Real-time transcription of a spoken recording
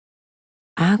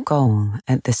Our goal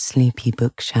at the Sleepy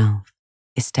Bookshelf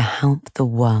is to help the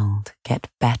world get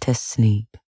better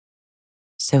sleep.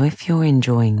 So if you're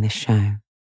enjoying the show,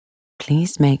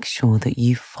 please make sure that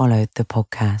you've followed the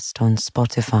podcast on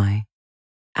Spotify,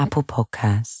 Apple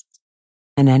Podcasts,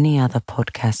 and any other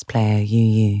podcast player you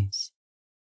use.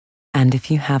 And if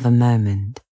you have a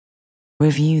moment,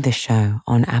 review the show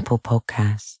on Apple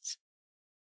Podcasts.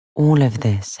 All of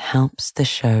this helps the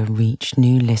show reach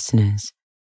new listeners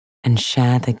and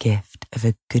share the gift of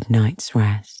a good night's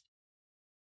rest.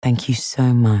 Thank you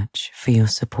so much for your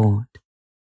support.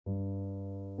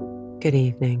 Good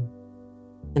evening,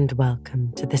 and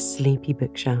welcome to the Sleepy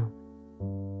Bookshelf,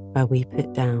 where we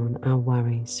put down our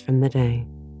worries from the day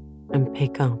and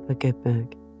pick up a good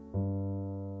book.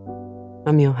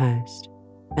 I'm your host,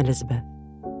 Elizabeth.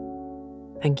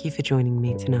 Thank you for joining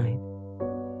me tonight.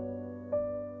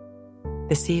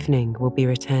 This evening we'll be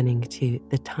returning to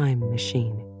The Time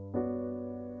Machine.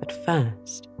 But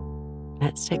first,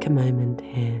 let's take a moment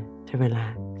here to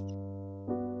relax.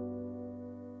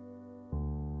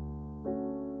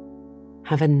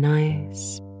 Have a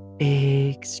nice,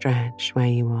 big stretch where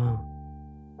you are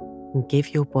and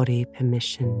give your body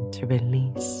permission to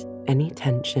release any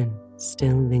tension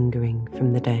still lingering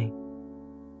from the day.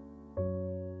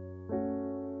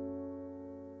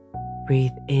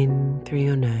 Breathe in through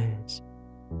your nose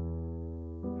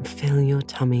and fill your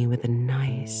tummy with a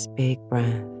nice big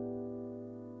breath.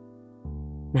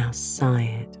 Now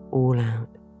sigh it all out.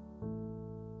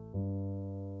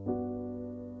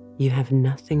 You have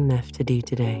nothing left to do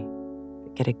today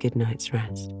but get a good night's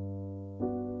rest.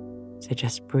 So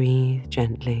just breathe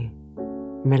gently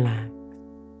and relax,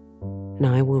 and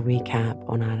I will recap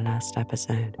on our last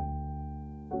episode.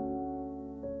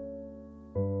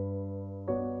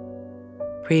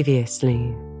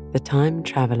 Previously, the time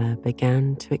traveler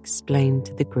began to explain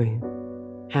to the group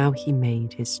how he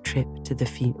made his trip to the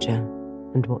future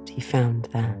and what he found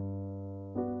there.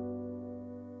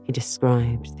 He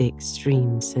described the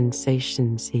extreme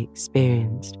sensations he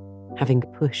experienced having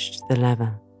pushed the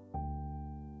lever.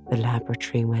 The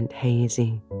laboratory went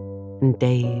hazy, and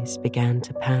days began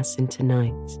to pass into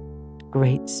nights at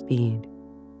great speed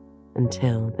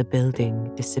until the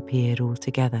building disappeared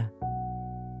altogether.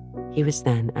 He was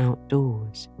then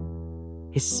outdoors,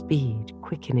 his speed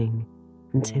quickening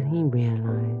until he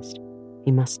realized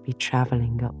he must be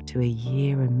traveling up to a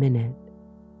year a minute.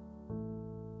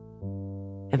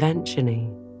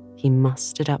 Eventually, he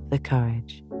mustered up the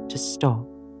courage to stop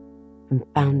and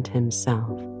found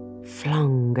himself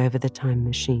flung over the time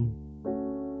machine,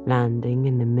 landing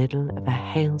in the middle of a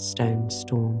hailstone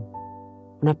storm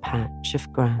on a patch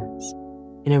of grass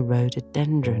in a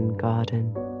rhododendron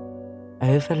garden,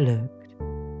 overlooked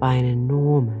by an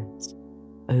enormous,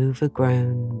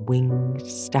 overgrown winged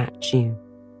statue.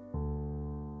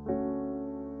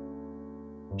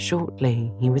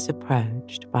 Shortly, he was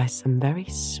approached by some very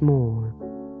small,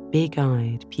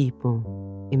 big-eyed people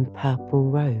in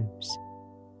purple robes.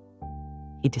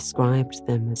 He described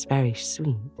them as very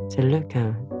sweet to look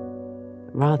at,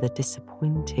 but rather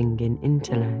disappointing in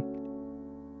intellect.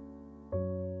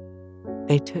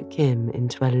 They took him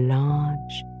into a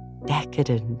large,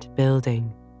 decadent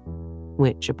building,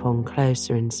 which upon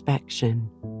closer inspection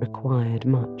required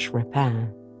much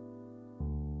repair,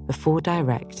 before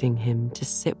directing him to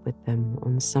sit with them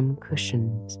on some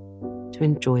cushions to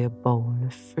enjoy a bowl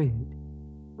of fruit.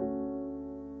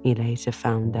 He later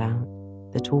found out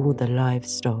that all the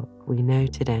livestock we know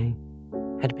today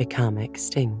had become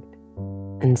extinct,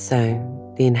 and so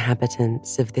the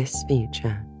inhabitants of this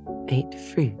future ate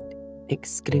fruit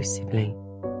exclusively,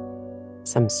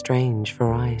 some strange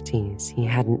varieties he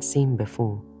hadn't seen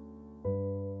before.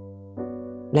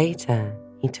 Later,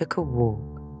 he took a walk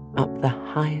up the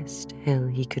highest hill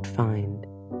he could find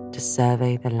to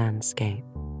survey the landscape.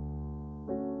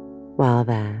 While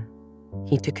there,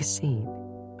 he took a seat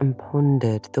and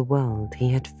pondered the world he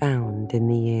had found in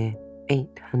the year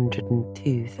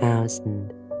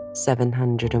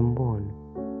 802,701.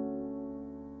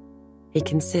 He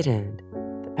considered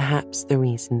that perhaps the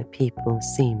reason the people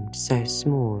seemed so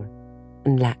small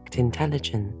and lacked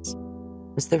intelligence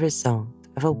was the result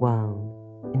of a world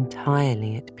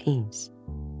entirely at peace,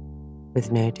 with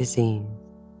no disease,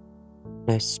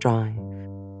 no strife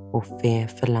or fear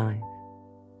for life.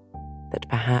 That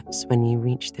perhaps when you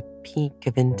reach the peak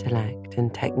of intellect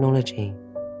and technology,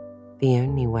 the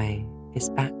only way is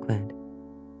backward.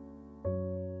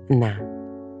 And that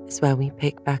is where we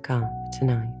pick back up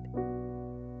tonight,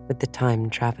 with the time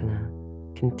traveler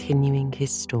continuing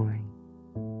his story.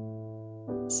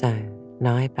 So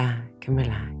lie back and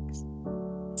relax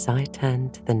as I turn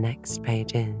to the next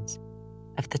pages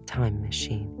of the time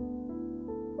machine.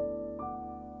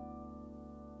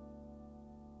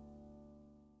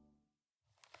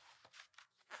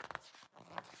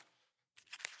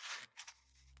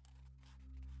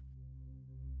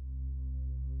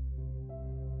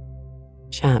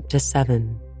 Chapter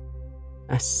 7.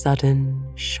 A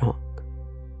Sudden Shock.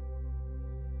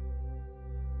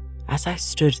 As I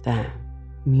stood there,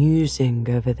 musing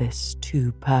over this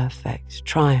too perfect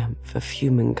triumph of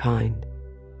humankind,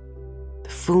 the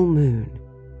full moon,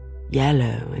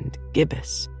 yellow and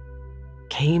gibbous,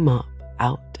 came up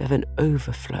out of an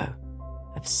overflow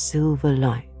of silver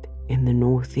light in the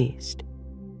northeast.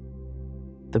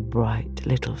 The bright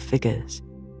little figures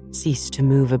ceased to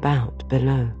move about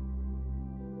below.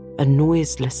 A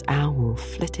noiseless owl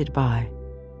flitted by,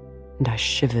 and I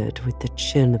shivered with the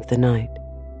chill of the night.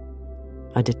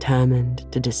 I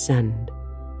determined to descend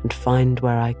and find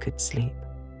where I could sleep.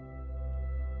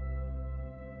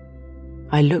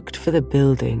 I looked for the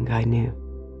building I knew.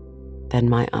 Then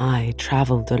my eye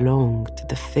travelled along to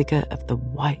the figure of the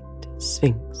white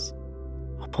Sphinx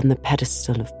upon the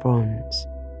pedestal of bronze,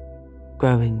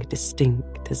 growing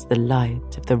distinct as the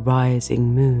light of the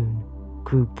rising moon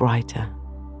grew brighter.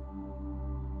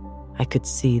 I could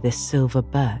see the silver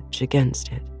birch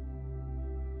against it.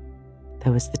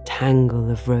 There was the tangle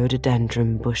of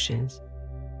rhododendron bushes,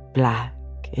 black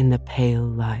in the pale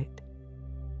light,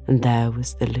 and there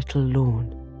was the little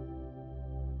lawn.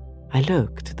 I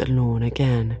looked at the lawn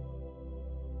again.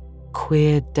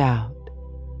 Queer doubt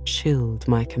chilled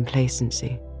my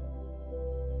complacency.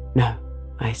 No,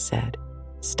 I said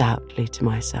stoutly to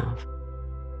myself,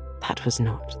 that was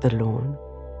not the lawn.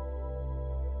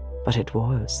 But it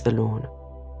was the lawn,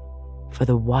 for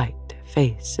the white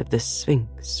face of the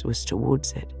Sphinx was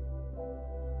towards it.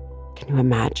 Can you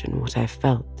imagine what I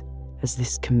felt as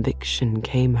this conviction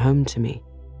came home to me?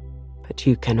 But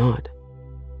you cannot.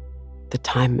 The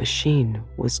time machine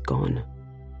was gone.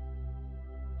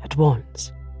 At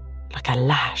once, like a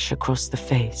lash across the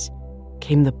face,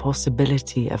 came the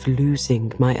possibility of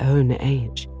losing my own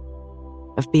age,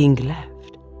 of being left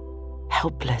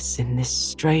helpless in this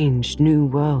strange new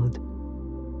world.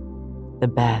 The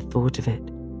bare thought of it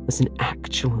was an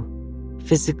actual,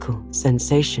 physical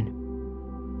sensation.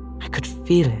 I could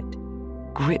feel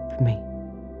it grip me.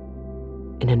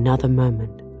 In another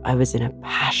moment, I was in a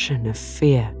passion of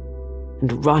fear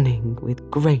and running with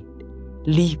great,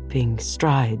 leaping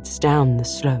strides down the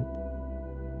slope.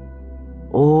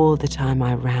 All the time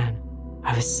I ran,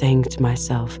 I was saying to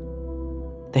myself,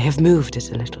 they have moved it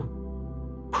a little,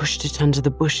 pushed it under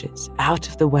the bushes, out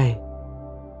of the way.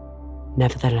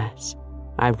 Nevertheless,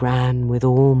 I ran with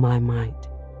all my might.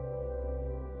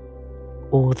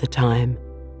 All the time,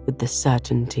 with the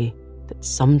certainty that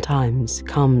sometimes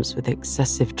comes with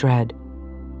excessive dread,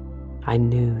 I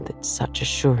knew that such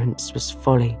assurance was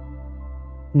folly,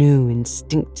 knew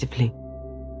instinctively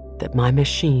that my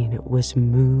machine was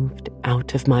moved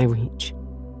out of my reach.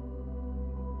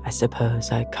 I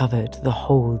suppose I covered the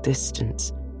whole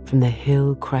distance from the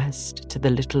hill crest to the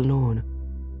little lawn,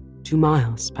 2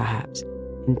 miles perhaps,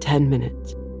 in 10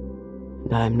 minutes,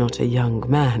 and I am not a young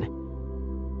man.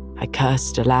 I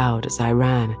cursed aloud as I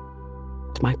ran,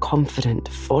 at my confident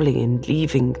folly in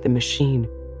leaving the machine,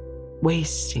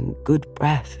 wasting good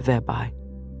breath thereby.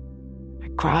 I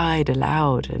cried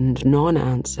aloud and none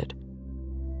answered.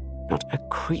 Not a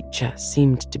creature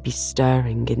seemed to be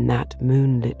stirring in that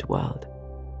moonlit world.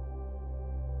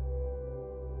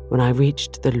 When I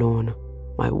reached the lawn,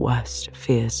 my worst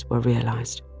fears were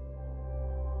realized.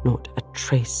 Not a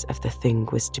trace of the thing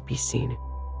was to be seen.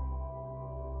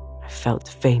 I felt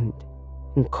faint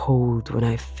and cold when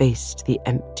I faced the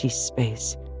empty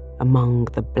space among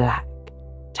the black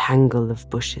tangle of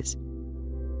bushes.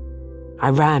 I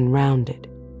ran round it,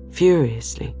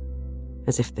 furiously,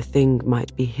 as if the thing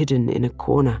might be hidden in a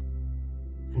corner,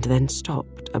 and then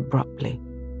stopped abruptly,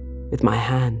 with my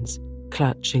hands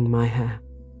clutching my hair.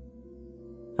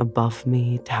 Above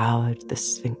me towered the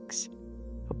Sphinx,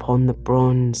 upon the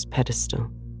bronze pedestal,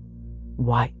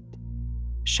 white,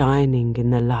 shining in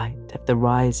the light of the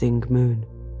rising moon.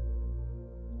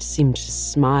 It seemed to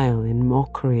smile in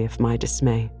mockery of my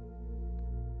dismay.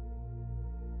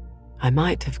 I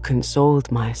might have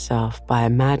consoled myself by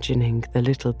imagining the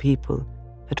little people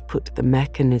had put the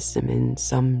mechanism in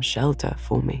some shelter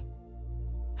for me,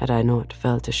 had I not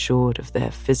felt assured of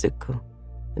their physical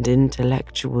and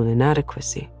intellectual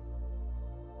inadequacy.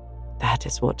 That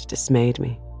is what dismayed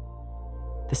me.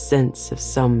 The sense of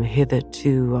some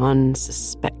hitherto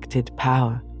unsuspected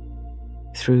power,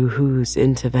 through whose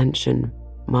intervention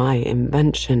my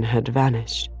invention had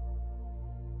vanished.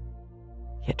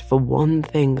 Yet for one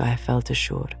thing I felt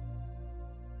assured.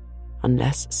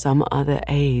 unless some other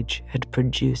age had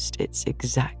produced its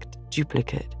exact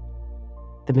duplicate.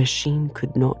 The machine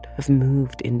could not have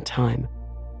moved in time.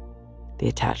 The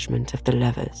attachment of the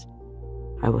levers,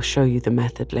 I will show you the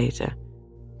method later,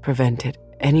 prevented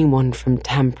anyone from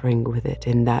tampering with it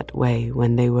in that way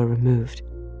when they were removed.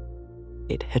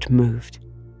 It had moved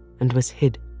and was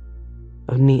hid,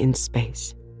 only in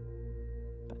space.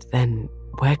 But then,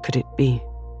 where could it be?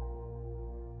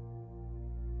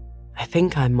 I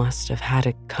think I must have had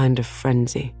a kind of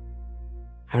frenzy.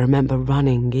 I remember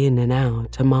running in and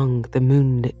out among the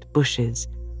moonlit bushes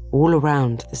all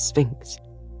around the Sphinx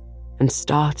and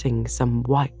starting some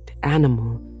white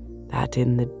animal that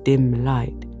in the dim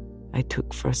light I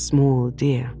took for a small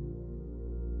deer.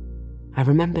 I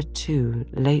remember too,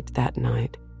 late that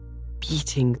night,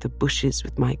 beating the bushes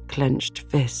with my clenched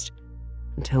fist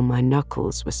until my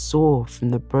knuckles were sore from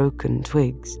the broken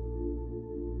twigs.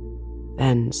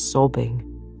 Then, sobbing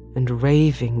and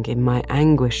raving in my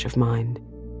anguish of mind,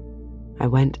 I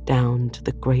went down to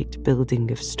the great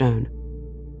building of stone.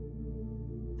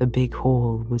 The big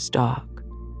hall was dark,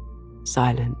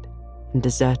 silent, and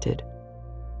deserted.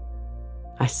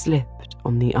 I slipped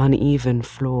on the uneven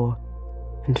floor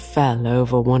and fell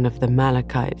over one of the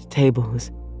malachite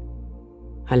tables.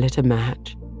 I lit a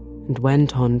match and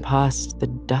went on past the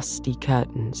dusty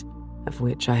curtains of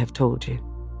which I have told you.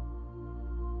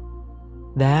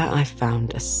 There I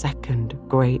found a second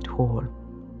great hall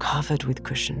covered with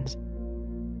cushions,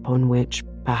 upon which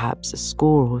perhaps a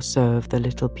score or so of the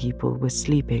little people were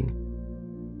sleeping.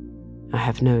 I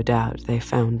have no doubt they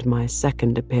found my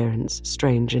second appearance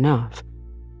strange enough,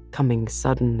 coming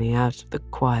suddenly out of the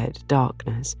quiet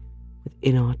darkness with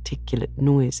inarticulate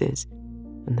noises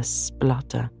and the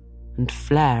splutter and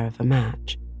flare of a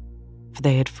match, for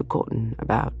they had forgotten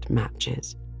about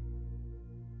matches.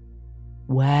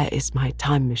 "Where is my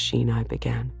time machine?" I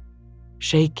began,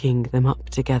 shaking them up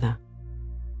together.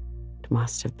 It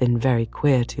must have been very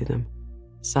queer to them.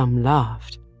 Some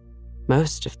laughed.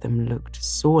 Most of them looked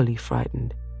sorely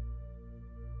frightened.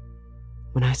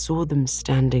 When I saw them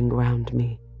standing round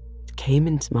me, it came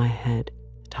into my head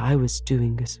that I was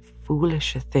doing as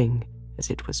foolish a thing as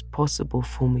it was possible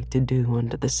for me to do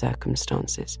under the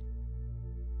circumstances,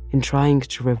 in trying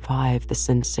to revive the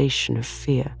sensation of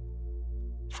fear.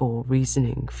 For,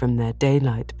 reasoning from their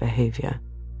daylight behavior,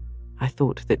 I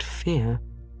thought that fear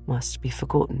must be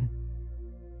forgotten.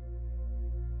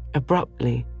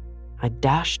 Abruptly, I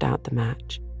dashed out the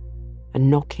match, and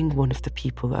knocking one of the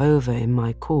people over in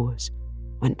my cause,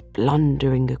 went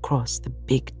blundering across the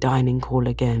big dining hall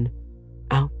again,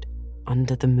 out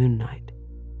under the moonlight.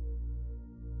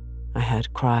 I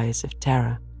heard cries of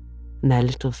terror, and their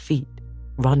little feet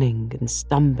running and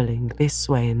stumbling this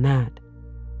way and that.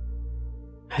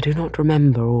 I do not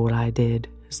remember all I did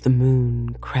as the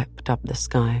moon crept up the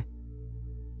sky.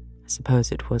 I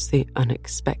suppose it was the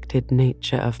unexpected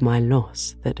nature of my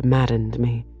loss that maddened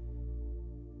me.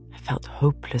 I felt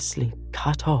hopelessly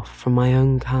cut off from my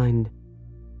own kind,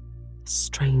 a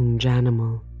strange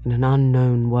animal in an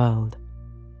unknown world.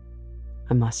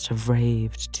 I must have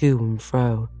raved to and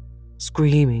fro,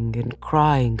 screaming and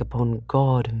crying upon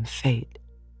God and fate.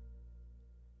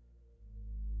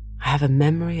 I have a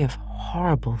memory of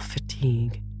horrible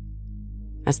fatigue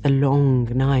as the long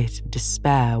night of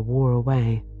despair wore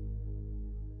away,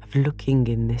 of looking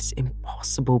in this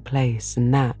impossible place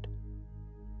and that,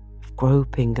 of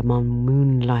groping among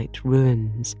moonlight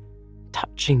ruins,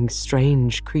 touching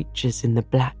strange creatures in the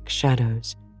black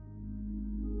shadows.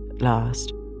 At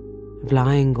last, of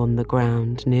lying on the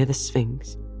ground near the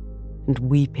Sphinx and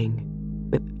weeping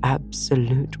with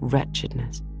absolute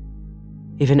wretchedness,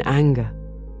 even anger,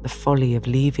 the folly of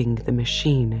leaving the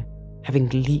machine having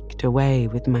leaked away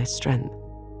with my strength.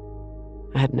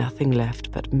 I had nothing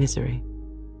left but misery.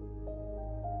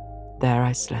 There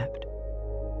I slept,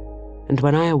 and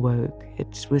when I awoke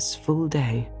it was full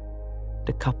day, and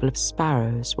a couple of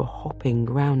sparrows were hopping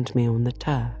round me on the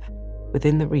turf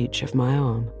within the reach of my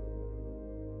arm.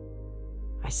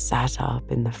 I sat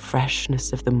up in the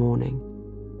freshness of the morning,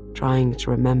 trying to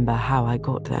remember how I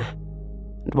got there,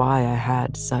 and why I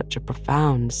had such a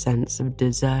profound sense of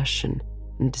desertion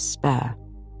and despair.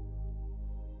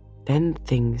 Then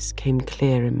things came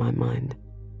clear in my mind.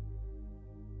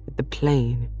 With the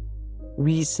plain,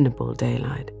 reasonable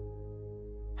daylight,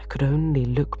 I could only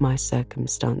look my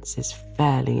circumstances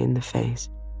fairly in the face.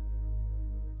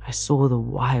 I saw the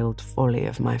wild folly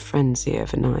of my frenzy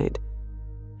overnight,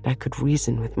 and I could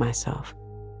reason with myself.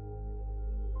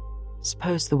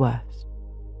 "Suppose the worst,"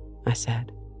 I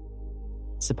said.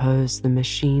 "Suppose the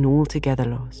machine altogether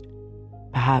lost,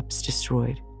 perhaps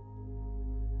destroyed.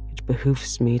 It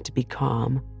behooves me to be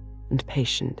calm and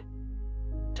patient,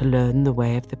 to learn the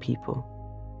way of the people,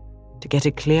 to get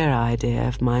a clear idea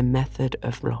of my method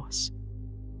of loss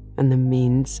and the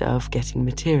means of getting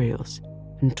materials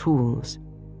and tools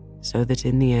so that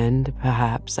in the end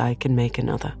perhaps I can make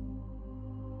another.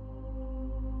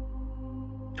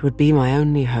 It would be my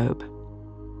only hope,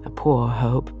 a poor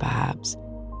hope perhaps,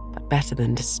 but better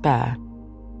than despair.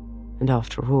 And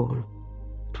after all,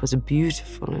 it was a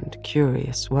beautiful and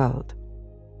curious world.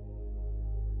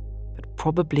 But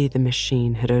probably the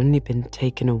machine had only been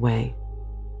taken away.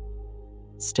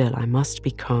 Still, I must be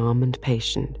calm and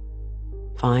patient,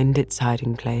 find its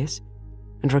hiding place,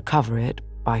 and recover it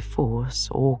by force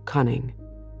or cunning.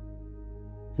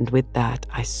 And with that,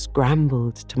 I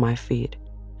scrambled to my feet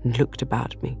and looked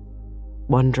about me,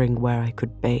 wondering where I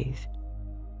could bathe.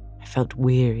 I felt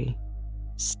weary,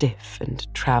 stiff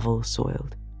and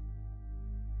travel-soiled.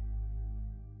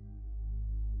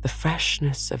 The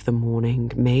freshness of the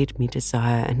morning made me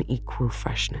desire an equal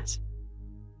freshness.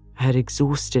 I had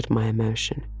exhausted my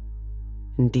emotion.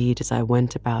 Indeed, as I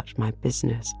went about my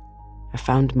business, I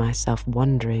found myself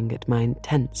wondering at my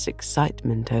intense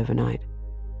excitement overnight.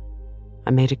 I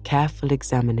made a careful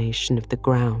examination of the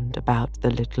ground about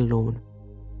the little lawn.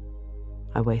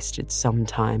 I wasted some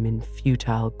time in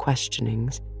futile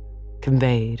questionings,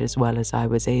 conveyed as well as I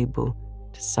was able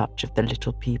to such of the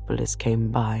little people as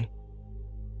came by.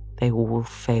 They all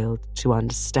failed to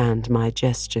understand my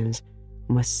gestures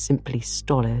and were simply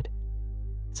stolid.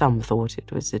 Some thought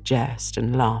it was a jest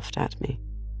and laughed at me.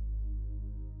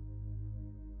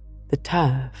 The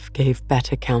turf gave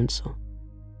better counsel.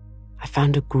 I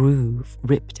found a groove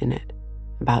ripped in it,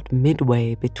 about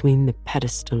midway between the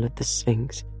pedestal of the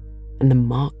Sphinx and the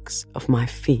marks of my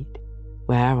feet,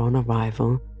 where on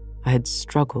arrival I had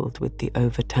struggled with the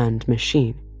overturned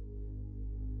machine.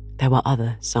 There were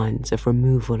other signs of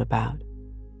removal about,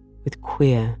 with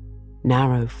queer,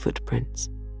 narrow footprints,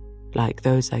 like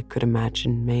those I could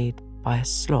imagine made by a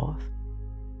sloth.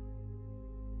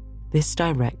 This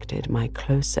directed my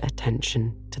closer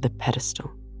attention to the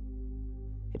pedestal.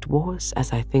 It was,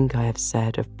 as I think I have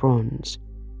said, of bronze.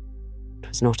 It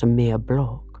was not a mere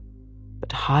block,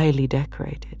 but highly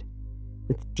decorated,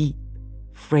 with deep,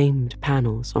 framed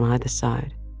panels on either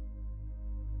side.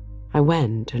 I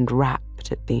went and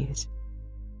rapped at these.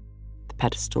 The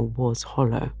pedestal was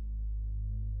hollow.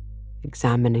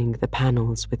 Examining the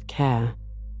panels with care,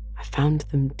 I found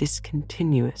them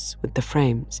discontinuous with the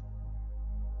frames.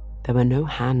 There were no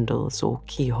handles or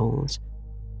keyholes,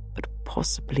 but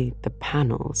possibly the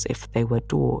panels, if they were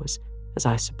doors, as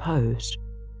I supposed,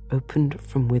 opened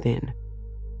from within.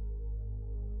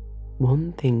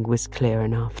 One thing was clear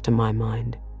enough to my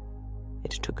mind.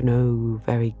 It took no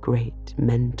very great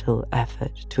mental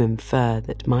effort to infer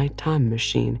that my time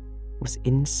machine was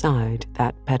inside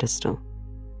that pedestal.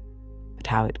 But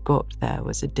how it got there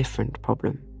was a different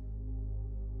problem.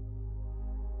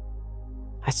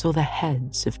 I saw the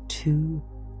heads of two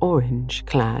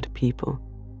orange-clad people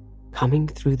coming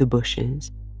through the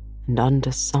bushes and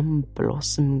under some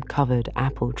blossom-covered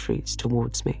apple trees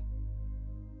towards me.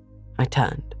 I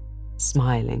turned,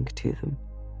 smiling to them,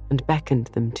 and beckoned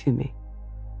them to me.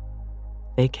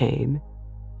 They came,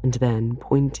 and then,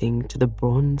 pointing to the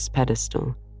bronze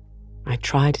pedestal, I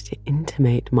tried to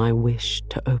intimate my wish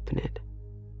to open it.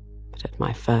 But at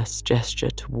my first gesture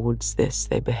towards this,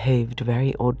 they behaved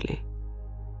very oddly.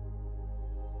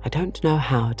 I don't know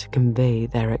how to convey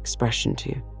their expression to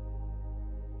you.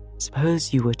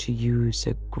 Suppose you were to use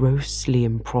a grossly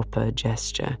improper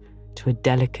gesture to a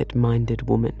delicate-minded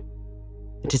woman.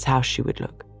 It is how she would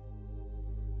look.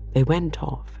 They went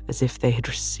off as if they had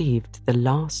received the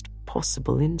last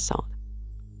possible insult.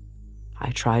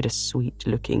 I tried a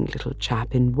sweet-looking little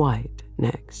chap in white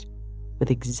next,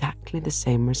 with exactly the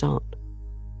same result.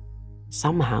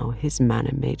 Somehow his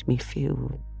manner made me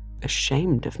feel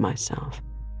ashamed of myself.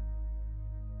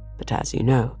 But as you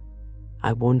know,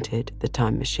 I wanted the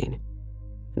time machine,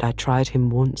 and I tried him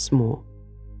once more.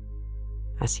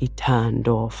 As he turned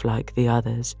off like the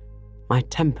others, my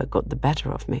temper got the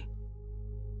better of me.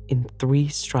 In 3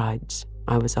 strides,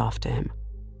 I was after him,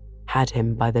 had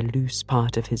him by the loose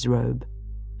part of his robe,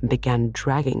 and began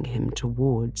dragging him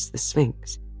towards the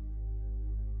Sphinx.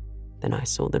 Then I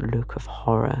saw the look of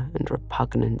horror and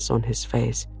repugnance on his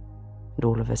face, and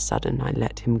all of a sudden I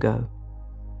let him go.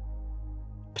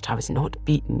 But I was not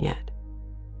beaten yet.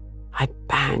 I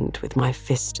banged with my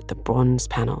fist at the bronze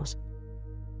panels.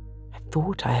 I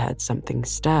thought I heard something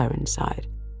stir inside.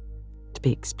 To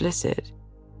be explicit,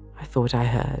 I thought I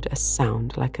heard a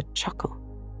sound like a chuckle,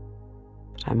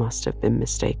 but I must have been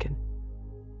mistaken.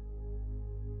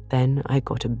 Then I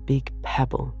got a big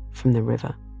pebble from the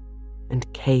river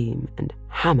and came and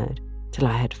hammered till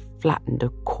I had flattened a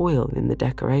coil in the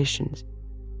decorations,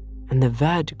 and the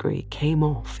verdigris came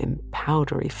off in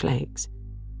powdery flakes.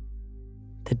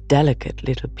 The delicate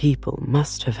little people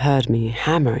must have heard me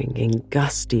hammering in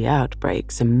gusty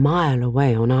outbreaks a mile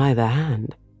away on either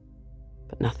hand,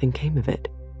 but nothing came of it.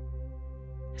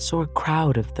 I saw a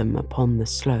crowd of them upon the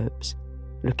slopes,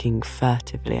 looking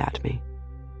furtively at me.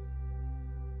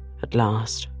 At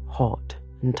last, hot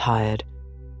and tired,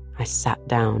 I sat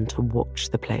down to watch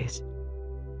the place,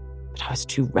 but I was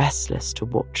too restless to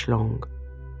watch long.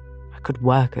 I could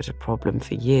work at a problem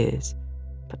for years,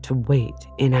 but to wait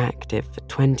inactive for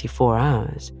 24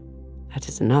 hours, that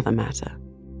is another matter.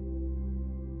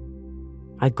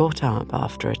 I got up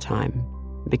after a time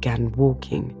and began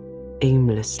walking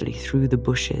aimlessly through the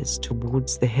bushes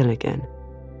towards the hill again.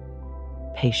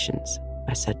 Patience,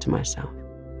 I said to myself.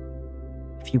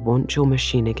 If you want your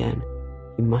machine again,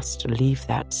 you must leave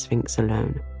that Sphinx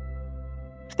alone.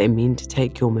 If they mean to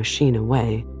take your machine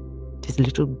away, it is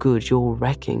little good your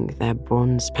wrecking their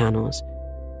bronze panels,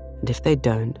 and if they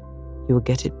don't, you will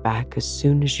get it back as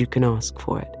soon as you can ask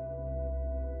for it.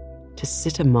 To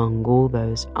sit among all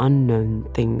those unknown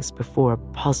things before a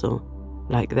puzzle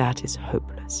like that is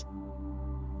hopeless.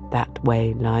 That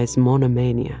way lies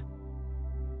monomania.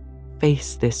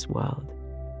 Face this world,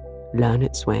 learn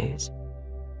its ways,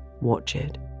 watch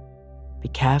it. Be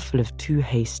careful of too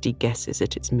hasty guesses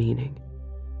at its meaning.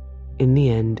 In the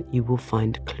end, you will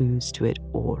find clues to it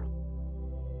all.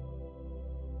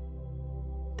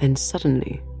 Then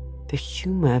suddenly, the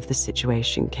humour of the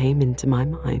situation came into my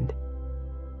mind.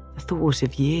 The thought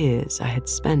of years I had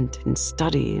spent in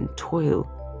study and toil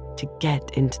to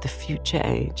get into the future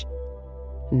age,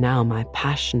 and now my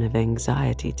passion of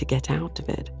anxiety to get out of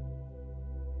it.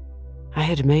 I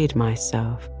had made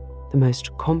myself the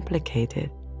most complicated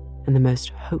and the most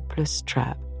hopeless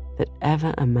trap that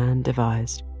ever a man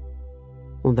devised.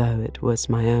 Although it was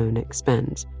my own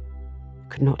expense, I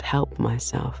could not help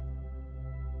myself.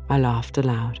 I laughed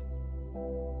aloud.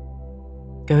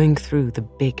 Going through the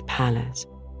big palace,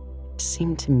 it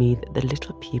seemed to me that the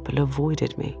little people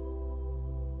avoided me.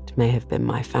 It may have been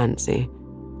my fancy,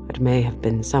 it may have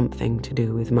been something to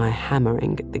do with my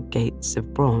hammering at the gates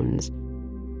of bronze,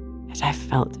 yet I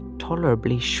felt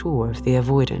tolerably sure of the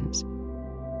avoidance.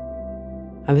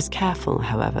 I was careful,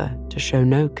 however, to show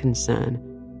no concern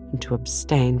and to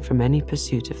abstain from any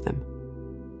pursuit of them,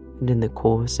 and in the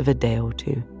course of a day or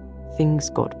two, things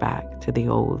got back to the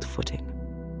old footing.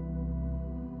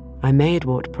 I made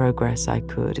what progress I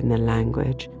could in the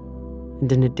language,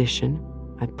 and in addition,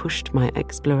 I pushed my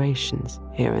explorations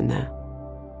here and there.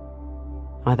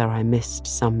 Either I missed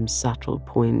some subtle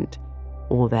point,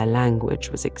 or their language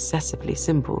was excessively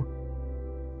simple,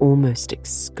 almost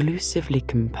exclusively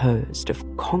composed of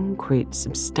concrete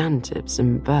substantives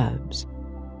and verbs.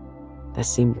 There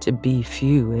seemed to be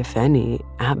few, if any,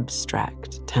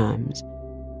 abstract terms,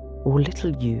 or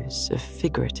little use of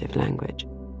figurative language.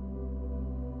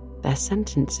 Their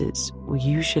sentences were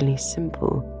usually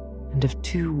simple and of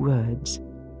 2 words,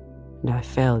 and I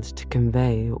failed to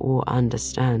convey or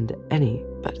understand any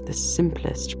but the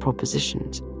simplest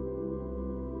propositions.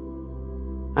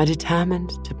 I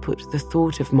determined to put the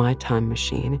thought of my time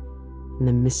machine and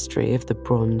the mystery of the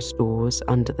bronze doors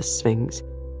under the Sphinx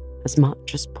as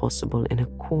much as possible in a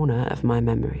corner of my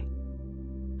memory,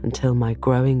 until my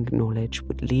growing knowledge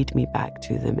would lead me back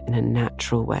to them in a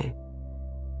natural way.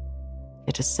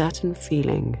 Yet a certain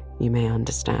feeling, you may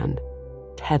understand,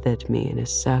 tethered me in a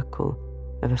circle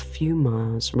of a few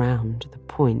miles round the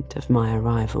point of my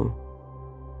arrival.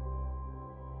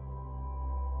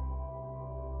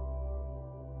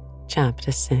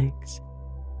 Chapter 6.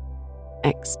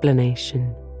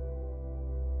 Explanation.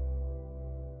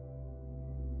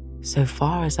 So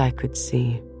far as I could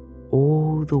see,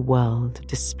 all the world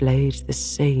displayed the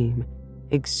same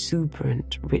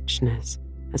exuberant richness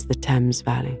as the Thames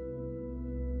Valley.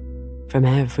 From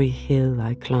every hill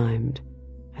I climbed,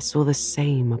 I saw the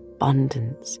same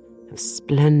abundance of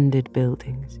splendid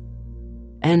buildings,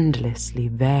 endlessly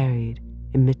varied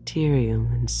in material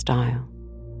and style.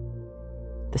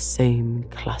 The same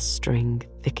clustering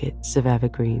thickets of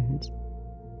evergreens,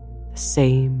 the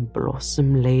same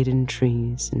blossom-laden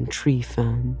trees and tree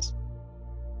ferns.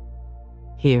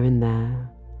 Here and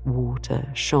there, water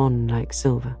shone like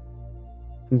silver,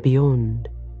 and beyond,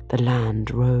 the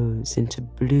land rose into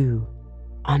blue,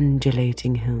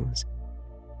 undulating hills,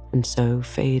 and so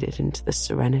faded into the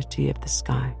serenity of the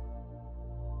sky.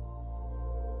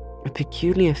 A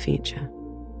peculiar feature,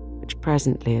 which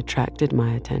presently attracted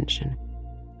my attention,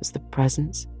 was the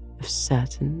presence of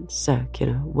certain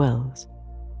circular wells,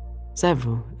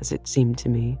 several, as it seemed to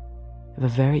me,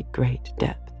 of a very great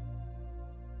depth.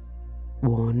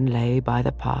 One lay by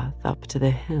the path up to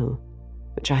the hill,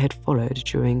 which I had followed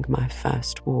during my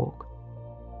first walk.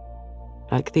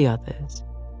 Like the others,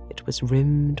 it was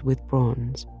rimmed with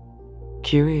bronze,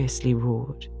 curiously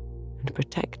wrought and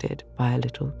protected by a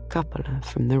little cupola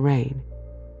from the rain.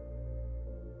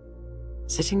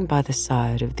 Sitting by the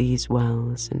side of these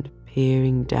wells and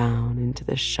peering down into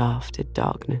the shafted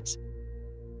darkness,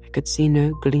 I could see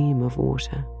no gleam of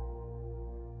water,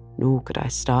 nor could I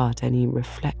start any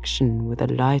reflection with a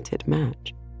lighted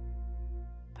match.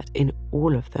 But in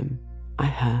all of them I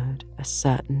heard a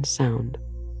certain sound,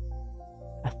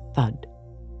 a thud,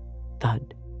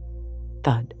 thud,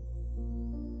 thud,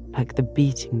 like the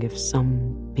beating of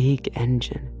some big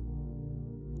engine,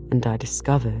 and I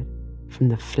discovered from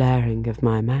the flaring of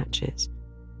my matches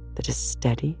that a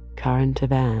steady current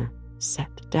of air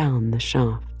set down the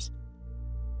shafts.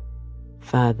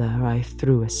 Further, I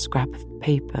threw a scrap of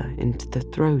paper into the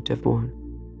throat of one,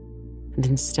 and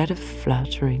instead of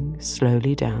fluttering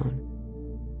slowly down,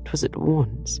 it was at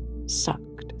once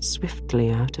sucked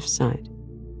swiftly out of sight.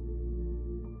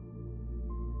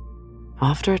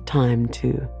 After a time,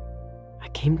 too, I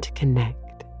came to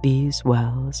connect these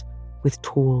wells with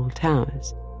tall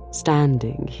towers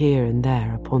standing here and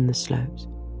there upon the slopes,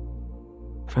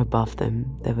 for above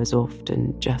them there was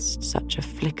often just such a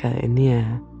flicker in the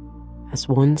air as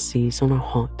one sees on a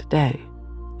hot day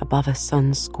above a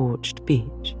sun-scorched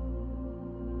beach.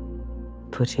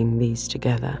 Putting these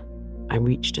together, I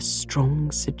reached a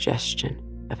strong suggestion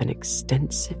of an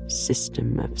extensive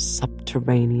system of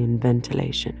subterranean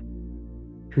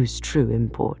ventilation, whose true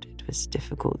import it was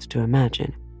difficult to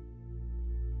imagine.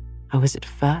 I was at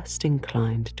first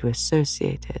inclined to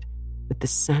associate it with the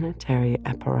sanitary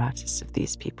apparatus of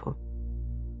these people.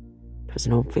 It was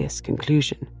an obvious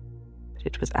conclusion, but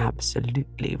it was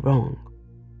absolutely wrong.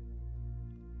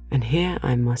 And here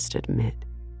I must admit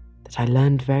that I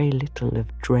learned very little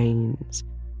of drains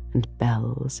and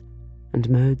bells and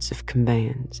modes of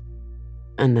conveyance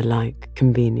and the like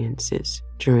conveniences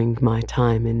during my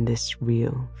time in this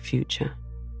real future.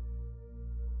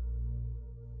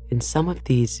 In some of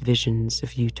these visions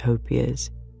of utopias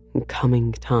and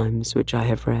coming times which I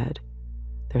have read,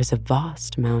 there is a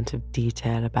vast amount of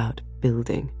detail about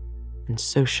building and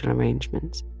social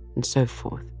arrangements and so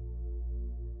forth.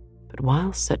 But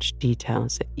while such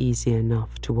details are easy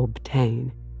enough to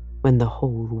obtain when the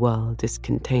whole world is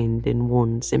contained in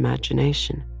one's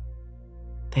imagination,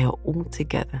 they are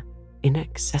altogether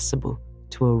inaccessible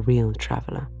to a real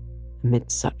traveller amid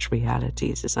such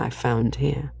realities as I found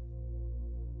here.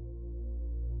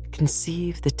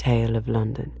 Conceive the tale of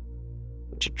London,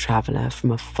 which a traveller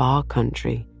from a far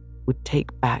country would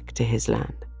take back to his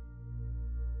land.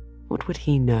 What would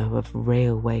he know of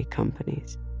railway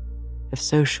companies, of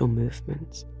social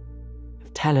movements,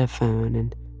 of telephone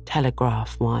and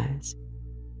telegraph wires,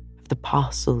 of the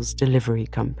parcels delivery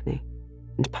company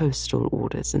and postal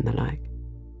orders and the like?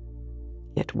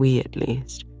 Yet we, at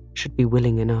least, should be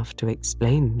willing enough to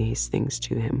explain these things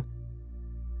to him.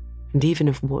 And even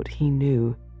of what he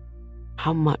knew,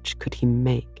 how much could he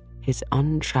make his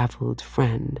untravelled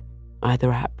friend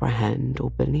either apprehend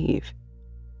or believe?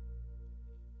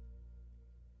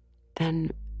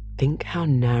 Then think how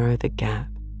narrow the gap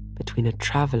between a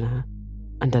traveller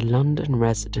and a London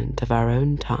resident of our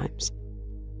own times,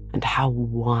 and how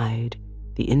wide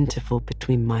the interval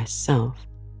between myself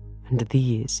and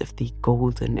these of the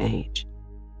golden age.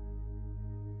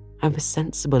 I was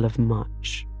sensible of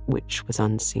much which was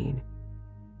unseen,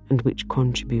 and which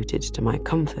contributed to my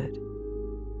comfort,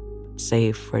 but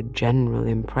save for a general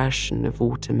impression of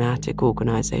automatic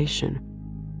organisation,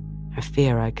 I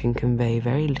fear I can convey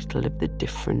very little of the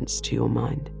difference to your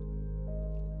mind.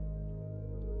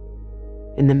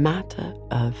 In the matter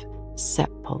of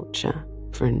sepulture,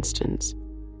 for instance,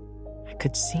 I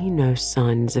could see no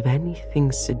signs of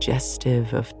anything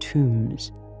suggestive of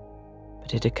tombs,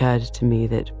 but it occurred to me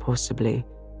that possibly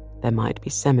there might be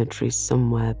cemeteries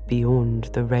somewhere beyond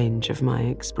the range of my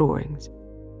explorings.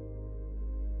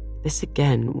 This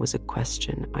again was a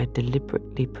question I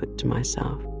deliberately put to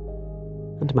myself,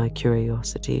 and my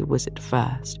curiosity was at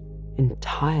first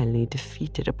entirely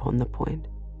defeated upon the point.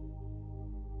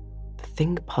 The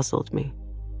thing puzzled me,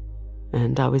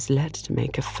 and I was led to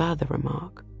make a further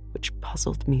remark which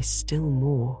puzzled me still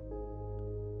more.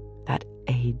 That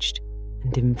aged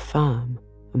and infirm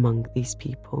among these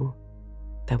people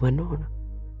there were none.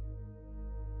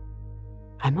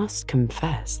 I must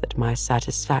confess that my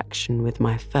satisfaction with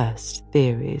my first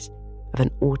theories of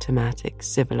an automatic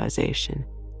civilization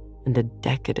and a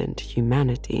decadent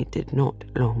humanity did not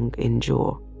long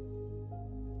endure.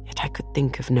 Yet I could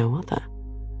think of no other.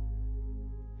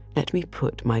 let me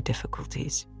put my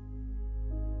difficulties.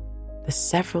 The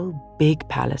several big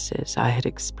palaces I had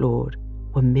explored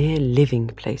were mere living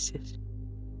places,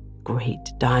 great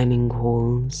dining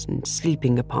halls and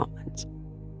sleeping apartments.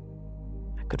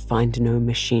 I could find no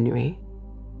machinery,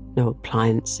 no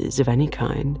appliances of any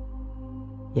kind,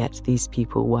 yet these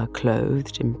people were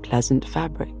clothed in pleasant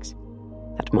fabrics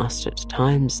that must at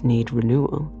times need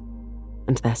renewal,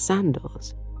 and their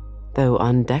sandals, though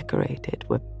undecorated,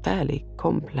 were fairly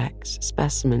complex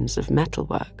specimens of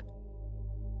metalwork.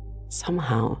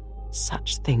 Somehow,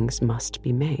 such things must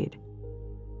be made.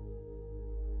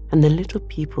 And the little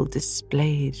people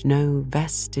displayed no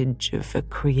vestige of a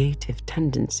creative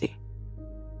tendency.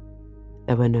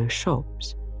 There were no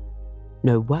shops,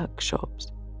 no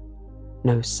workshops,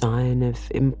 no sign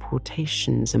of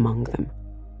importations among them.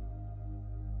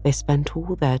 They spent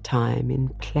all their time in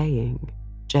playing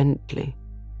gently,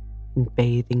 in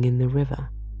bathing in the river,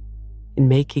 in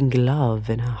making love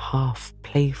in a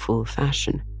half-playful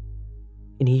fashion,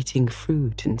 in eating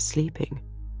fruit and sleeping.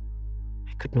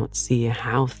 I could not see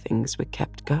how things were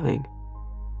kept going.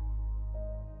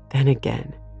 Then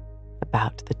again,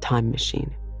 about the time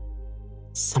machine.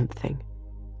 Something,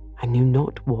 I knew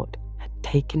not what, had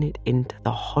taken it into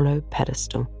the hollow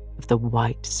pedestal of the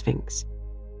White Sphinx.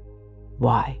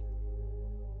 Why?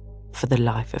 For the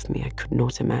life of me, I could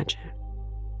not imagine.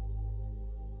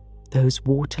 Those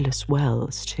waterless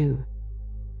wells, too,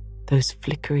 those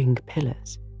flickering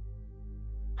pillars.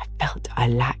 I felt I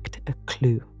lacked a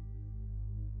clue.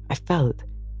 I felt,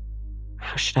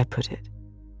 how should I put it?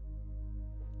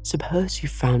 Suppose you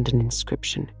found an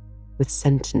inscription with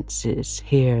sentences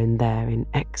here and there in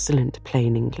excellent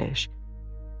plain English,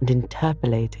 and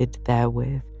interpolated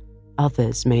therewith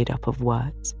others made up of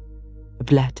words,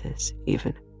 of letters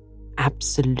even,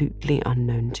 absolutely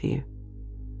unknown to you.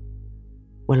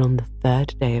 Well, on the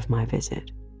third day of my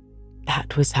visit,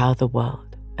 that was how the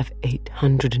world of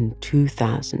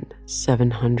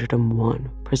 802,701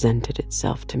 presented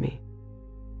itself to me.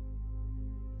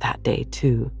 That day,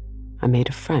 too, I made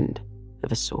a friend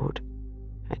of a sort.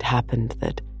 It happened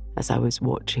that as I was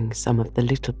watching some of the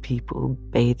little people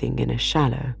bathing in a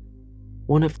shallow,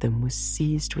 one of them was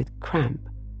seized with cramp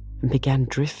and began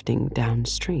drifting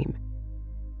downstream.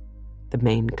 The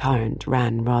main current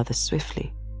ran rather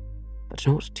swiftly, but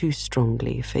not too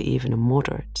strongly for even a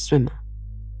moderate swimmer.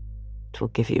 It will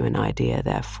give you an idea,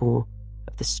 therefore,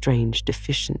 of the strange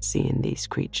deficiency in these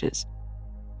creatures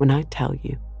when I tell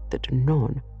you that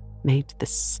none made the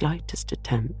slightest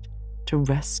attempt to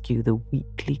rescue the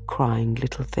weakly crying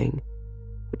little thing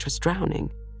which was drowning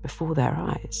before their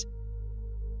eyes.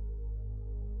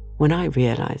 When I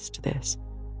realized this,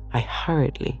 I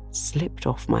hurriedly slipped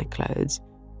off my clothes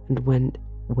and went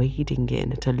wading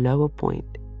in at a lower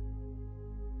point.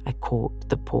 I caught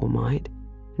the poor mite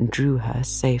and drew her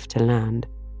safe to land.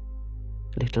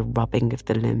 A little rubbing of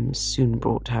the limbs soon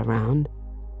brought her round,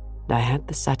 and I had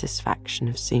the satisfaction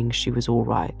of seeing she was all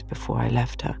right before I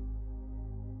left her.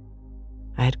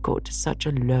 I had got to such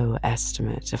a low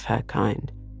estimate of her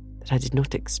kind that I did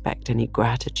not expect any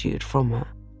gratitude from her.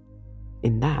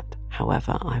 In that,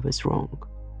 however, I was wrong.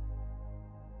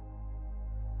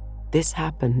 This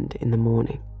happened in the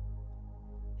morning.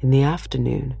 In the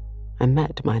afternoon, I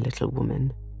met my little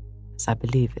woman, as I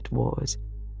believe it was,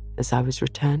 as I was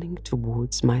returning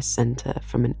towards my centre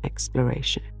from an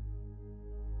exploration,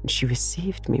 and she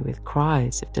received me with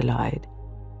cries of delight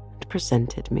and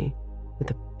presented me with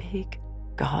a big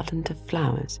garland of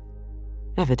flowers,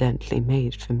 evidently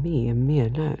made for me and me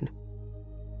alone.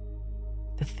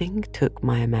 The thing took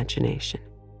my imagination.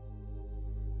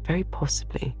 Very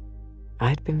possibly, I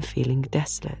had been feeling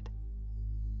desolate.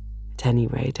 At any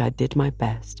rate, I did my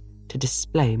best to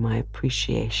display my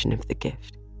appreciation of the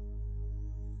gift.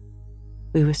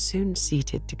 We were soon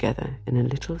seated together in a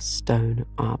little stone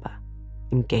arbour,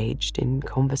 engaged in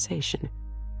conversation,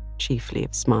 chiefly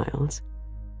of smiles.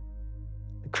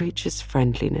 The creature's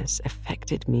friendliness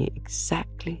affected me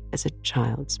exactly as a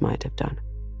child's might have done.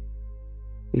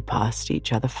 We passed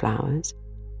each other flowers.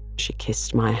 She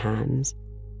kissed my hands.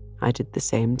 I did the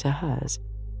same to hers.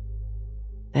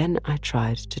 Then I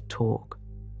tried to talk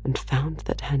and found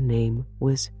that her name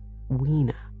was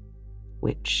Weena,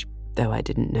 which, though I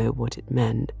didn't know what it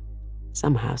meant,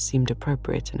 somehow seemed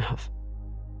appropriate enough.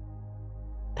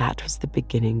 That was the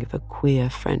beginning of a queer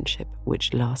friendship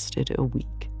which lasted a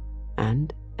week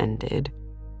and ended,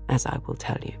 as I will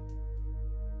tell you.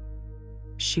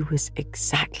 She was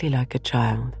exactly like a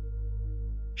child.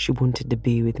 She wanted to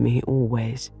be with me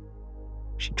always.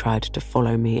 She tried to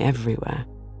follow me everywhere,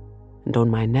 and on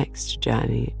my next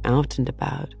journey out and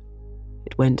about,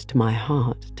 it went to my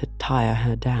heart to tire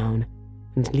her down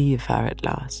and leave her at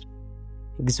last,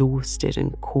 exhausted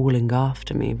and calling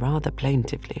after me rather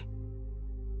plaintively.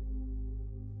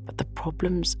 But the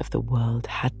problems of the world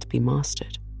had to be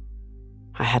mastered.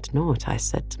 I had not, I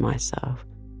said to myself,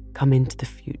 come into the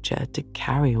future to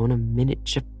carry on a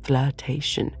miniature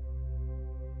flirtation.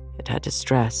 Yet her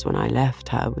distress when I left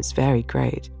her was very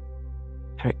great.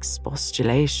 Her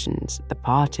expostulations at the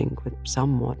parting were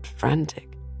somewhat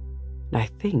frantic, and I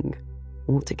think,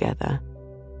 altogether,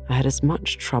 I had as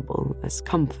much trouble as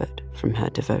comfort from her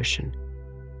devotion.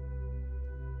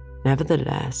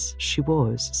 Nevertheless, she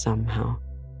was, somehow,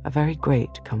 a very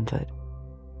great comfort.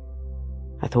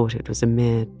 I thought it was a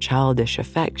mere childish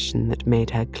affection that made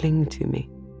her cling to me.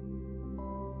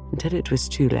 Until it was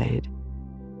too late,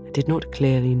 I did not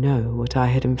clearly know what I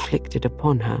had inflicted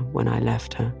upon her when I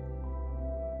left her.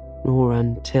 Nor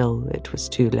until it was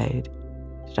too late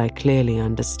did I clearly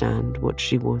understand what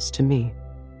she was to me.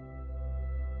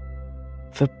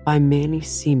 For by merely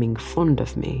seeming fond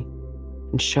of me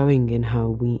and showing in her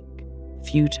weak,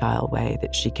 futile way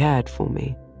that she cared for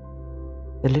me,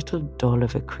 the little doll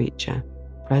of a creature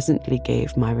presently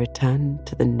gave my return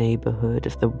to the neighborhood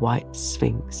of the White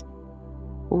Sphinx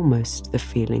almost the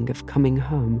feeling of coming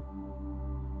home,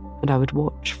 and I would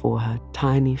watch for her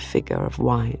tiny figure of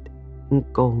white and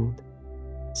gold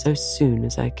so soon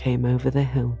as I came over the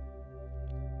hill.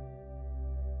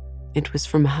 It was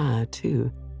from her,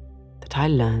 too, that I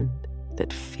learned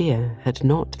that fear had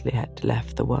not yet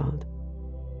left the world.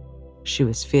 She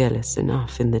was fearless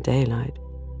enough in the daylight,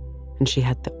 and she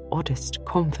had the oddest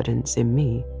confidence in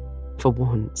me. For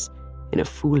once, in a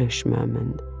foolish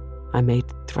moment, I made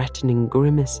threatening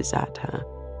grimaces at her.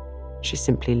 She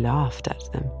simply laughed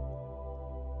at them.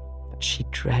 But she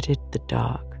dreaded the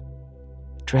dark,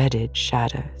 dreaded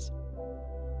shadows,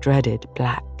 dreaded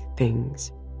black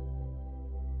things.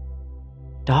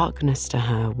 Darkness to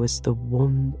her was the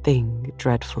one thing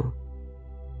dreadful.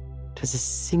 It was a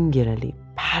singularly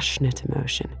passionate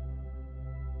emotion.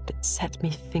 It set me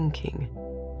thinking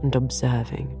and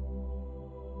observing.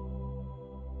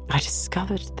 I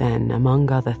discovered then,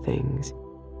 among other things,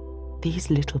 these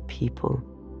little people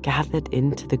gathered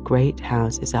into the great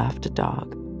houses after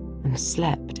dark and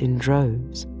slept in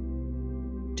droves.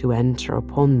 To enter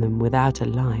upon them without a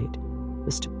light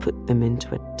was to put them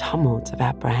into a tumult of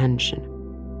apprehension.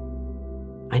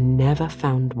 I never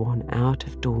found one out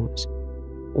of doors,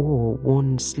 or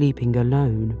one sleeping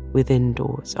alone within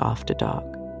doors after dark.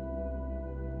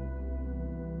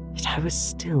 Yet I was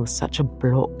still such a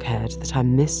blockhead that I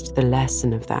missed the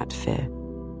lesson of that fear,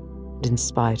 and in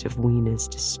spite of Weena's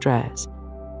distress,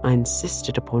 I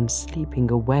insisted upon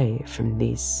sleeping away from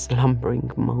these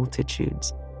slumbering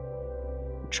multitudes.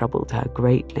 It troubled her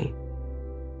greatly,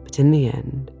 but in the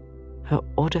end, her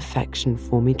odd affection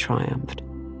for me triumphed,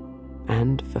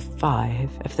 and for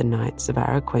 5 of the nights of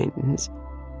our acquaintance,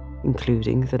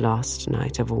 including the last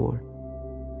night of all,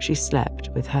 she slept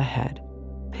with her head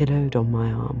pillowed on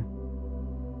my arm.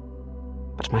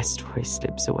 But my story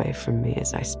slips away from me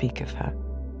as I speak of her.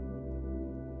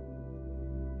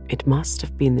 It must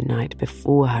have been the night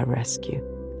before her rescue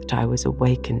that I was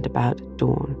awakened about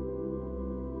dawn.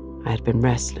 I had been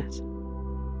restless,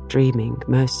 dreaming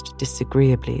most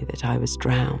disagreeably that I was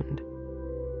drowned,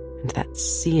 and that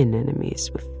sea anemones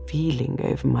were feeling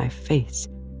over my face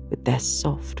with their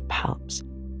soft palps.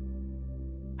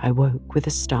 I woke with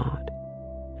a start,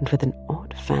 and with an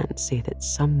odd fancy that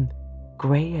some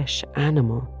greyish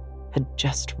animal had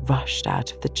just rushed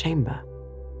out of the chamber.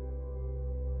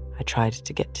 I tried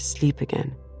to get to sleep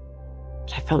again,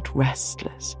 but I felt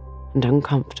restless and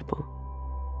uncomfortable.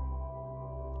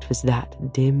 It was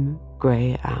that dim,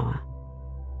 grey hour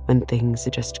when things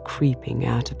are just creeping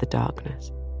out of the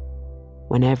darkness,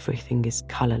 when everything is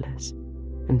colourless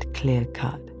and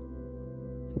clear-cut,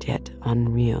 and yet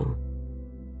unreal.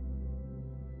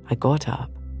 I got up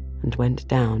and went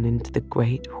down into the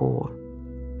great hall,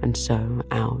 and so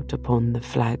out upon the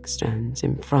flagstones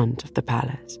in front of the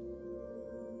palace.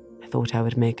 I thought I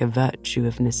would make a virtue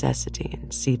of necessity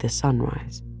and see the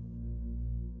sunrise.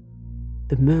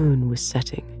 The moon was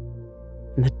setting,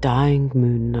 and the dying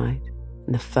moonlight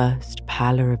and the first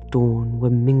pallor of dawn were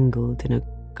mingled in a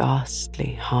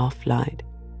ghastly half-light.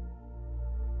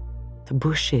 The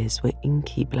bushes were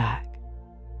inky black,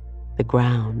 the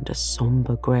ground a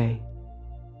sombre grey,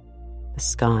 the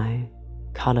sky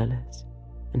colourless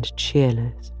and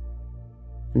cheerless,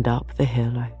 and up the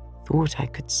hill I thought I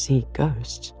could see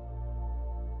ghosts.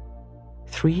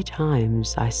 3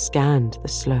 times I scanned the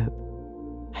slope.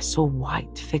 I saw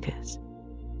white figures.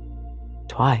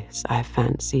 Twice I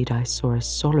fancied I saw a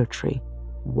solitary,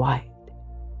 white,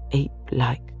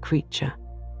 ape-like creature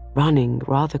running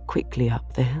rather quickly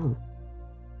up the hill.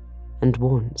 And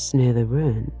once near the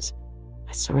ruins,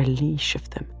 I saw a leash of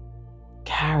them,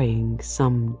 carrying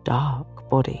some dark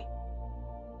body.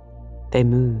 They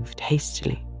moved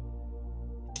hastily.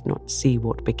 I did not see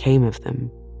what became of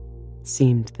them. It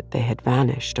seemed that they had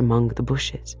vanished among the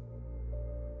bushes.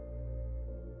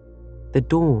 The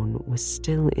dawn was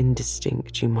still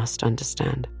indistinct, you must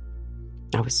understand.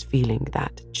 I was feeling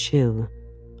that chill,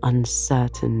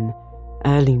 uncertain,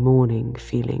 early morning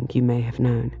feeling you may have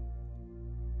known.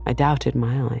 I doubted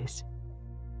my eyes.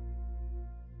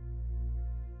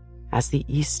 As the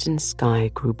eastern sky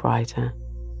grew brighter,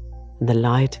 and the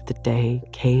light of the day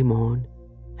came on,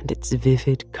 and its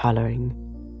vivid colouring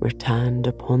returned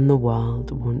upon the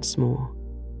world once more,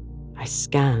 I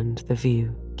scanned the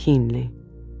view keenly.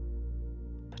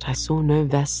 But I saw no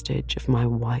vestige of my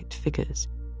white figures.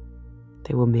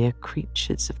 They were mere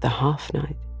creatures of the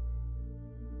half-night.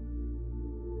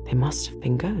 They must have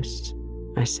been ghosts,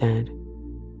 I said.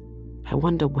 I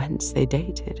wonder whence they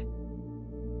dated.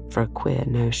 For a queer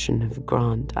notion of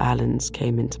Grant Allen's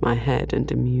came into my head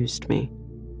and amused me.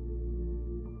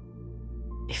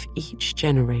 If each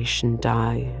generation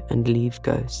die and leave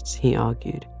ghosts, he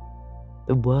argued,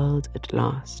 the world at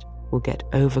last will get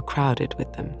overcrowded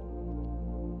with them.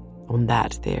 On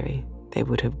that theory, they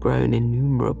would have grown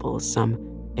innumerable some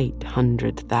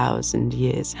 800,000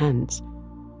 years hence,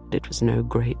 and it was no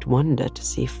great wonder to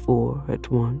see 4 at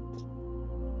once.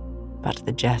 But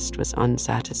the jest was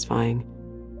unsatisfying,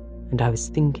 and I was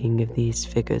thinking of these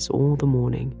figures all the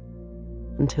morning,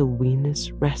 until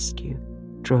Weena's rescue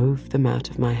drove them out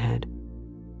of my head.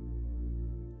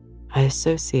 I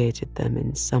associated them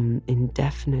in some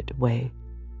indefinite way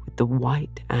with the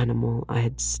white animal I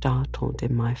had startled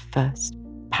in my first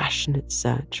passionate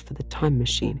search for the time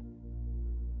machine.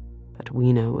 But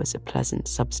Weena was a pleasant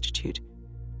substitute.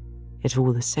 Yet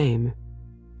all the same,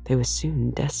 they were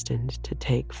soon destined to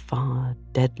take far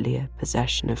deadlier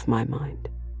possession of my mind.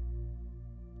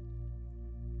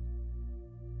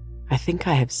 I think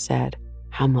I have said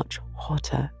how much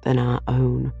hotter than our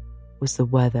own was the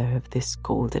weather of this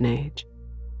golden age.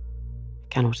 I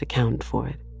cannot account for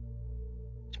it.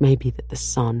 It may be that the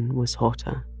sun was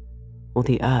hotter, or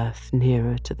the earth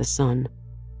nearer to the sun.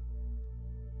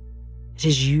 It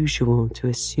is usual to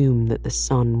assume that the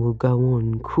sun will go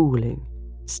on cooling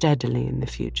steadily in the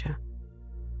future,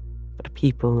 but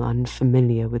people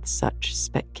unfamiliar with such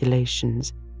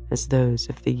speculations as those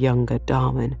of the younger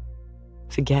Darwin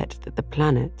forget that the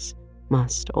planets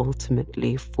must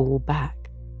ultimately fall back,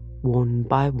 one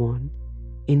by one,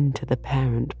 into the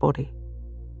parent body.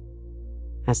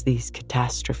 As these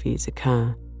catastrophes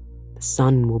occur, the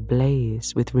sun will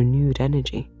blaze with renewed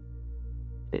energy.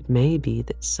 It may be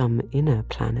that some inner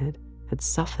planet had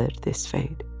suffered this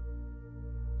fate.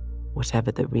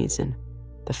 Whatever the reason,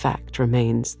 the fact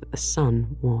remains that the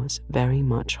sun was very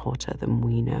much hotter than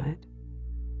we know it.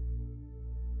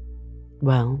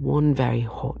 Well, one very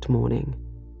hot morning,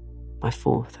 my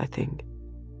 4th, I think,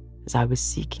 as I was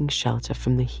seeking shelter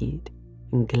from the heat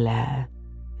and glare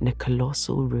in a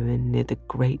colossal ruin near the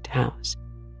great house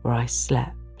where I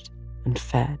slept and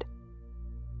fed,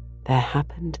 there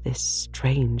happened this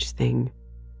strange thing.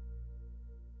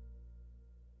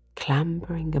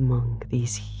 Clambering among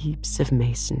these heaps of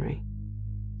masonry,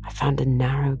 I found a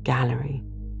narrow gallery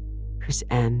whose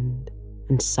end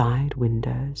and side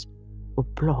windows were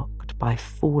blocked by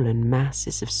fallen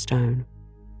masses of stone.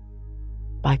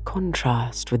 By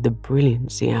contrast with the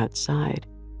brilliancy outside,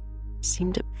 it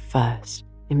seemed at first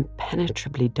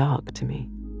impenetrably dark to me.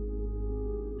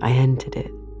 I entered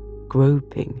it,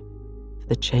 groping, for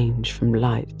the change from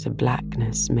light to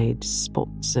blackness made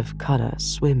spots of colour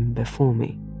swim before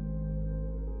me.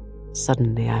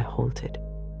 Suddenly I halted,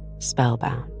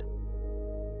 spellbound.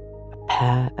 A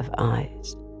pair of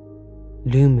eyes,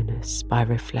 luminous by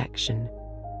reflection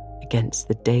against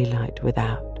the daylight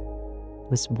without,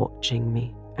 was watching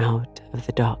me out of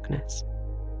the darkness.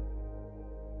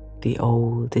 The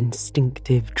old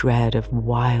instinctive dread of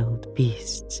wild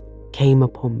beasts came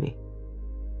upon me.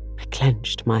 I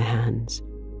clenched my hands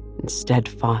and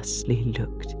steadfastly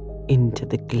looked into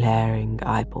the glaring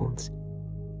eyeballs.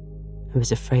 I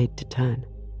was afraid to turn.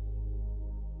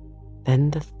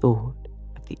 Then the thought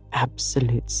of the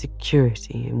absolute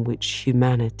security in which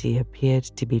humanity appeared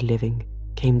to be living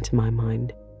came to my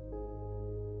mind.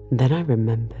 And then I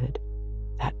remembered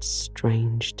that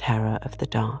strange terror of the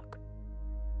dark.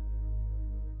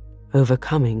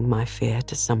 Overcoming my fear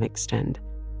to some extent,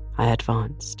 I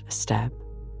advanced a step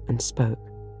and spoke.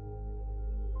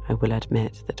 I will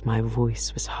admit that my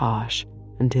voice was harsh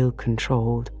and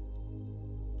ill-controlled.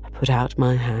 I put out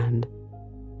my hand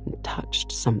and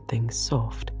touched something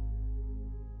soft.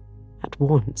 At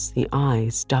once the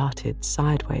eyes darted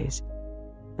sideways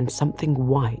and something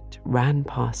white ran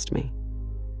past me.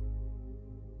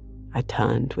 I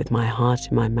turned with my heart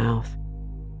in my mouth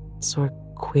and saw a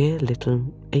queer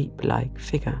little ape-like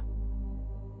figure,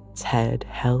 its head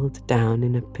held down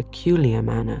in a peculiar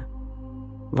manner,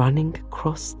 running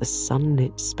across the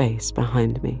sunlit space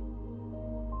behind me.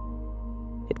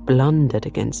 It blundered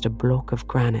against a block of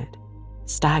granite,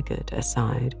 staggered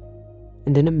aside,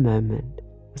 and in a moment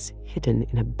was hidden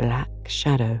in a black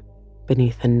shadow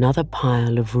beneath another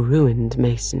pile of ruined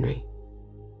masonry.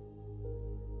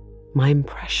 My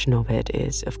impression of it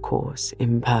is, of course,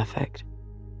 imperfect,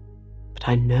 but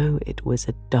I know it was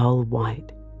a dull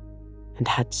white and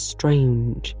had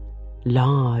strange,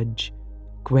 large,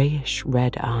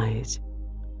 greyish-red eyes.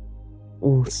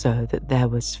 Also that there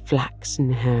was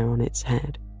flaxen hair on its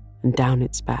head and down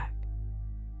its back.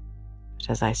 But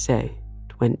as I say,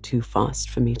 it went too fast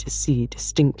for me to see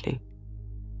distinctly.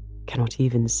 Cannot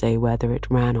even say whether it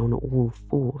ran on all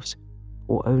fours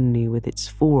or only with its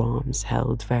forearms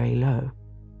held very low.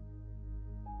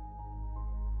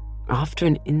 After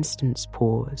an instant's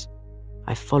pause,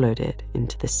 I followed it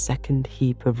into the second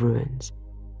heap of ruins.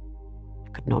 I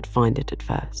could not find it at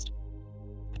first,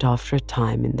 but after a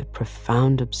time in the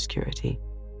profound obscurity,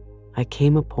 I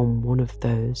came upon one of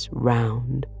those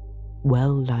round,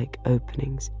 well-like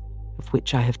openings of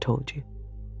which I have told you,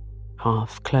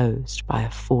 half closed by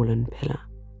a fallen pillar.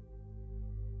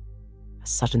 A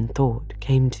sudden thought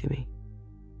came to me.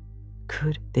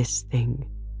 Could this thing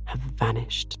have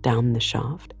vanished down the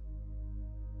shaft?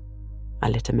 I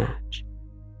lit a match,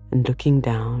 and looking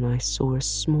down, I saw a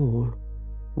small,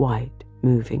 white,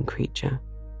 moving creature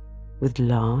with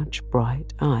large,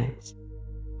 bright eyes,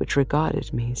 which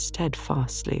regarded me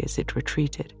steadfastly as it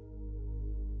retreated.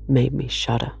 It made me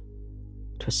shudder.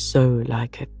 It was so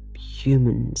like a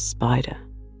human spider.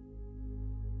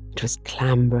 It was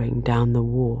clambering down the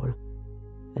wall,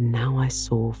 and now I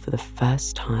saw for the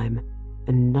first time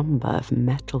a number of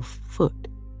metal foot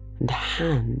and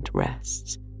hand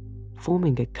rests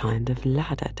forming a kind of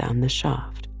ladder down the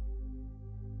shaft.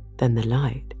 Then the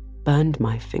light burned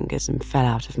my fingers and fell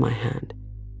out of my hand,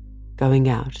 going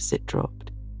out as it dropped,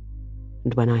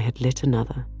 and when I had lit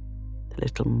another, the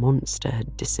little monster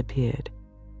had disappeared.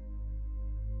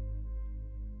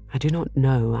 I do not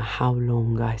know how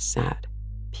long I sat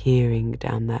peering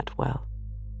down that well.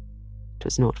 It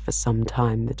was not for some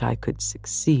time that I could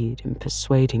succeed in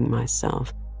persuading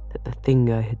myself that the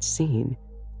thing I had seen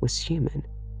was human.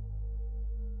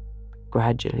 But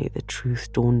gradually the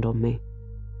truth dawned on me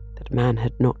that man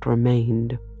had not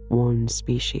remained one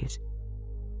species,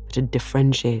 but had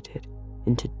differentiated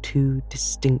into two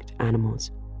distinct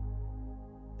animals,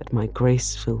 that my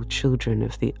graceful children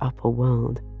of the upper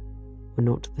world were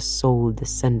not the sole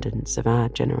descendants of our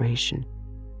generation,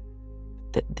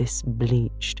 but that this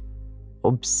bleached,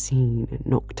 obscene,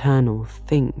 nocturnal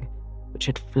thing which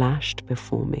had flashed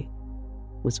before me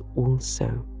was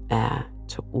also heir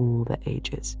to all the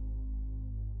ages.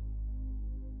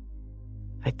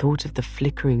 I thought of the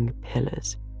flickering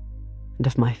pillars and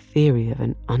of my theory of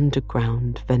an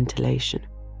underground ventilation.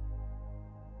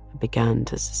 I began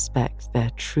to suspect their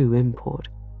true import.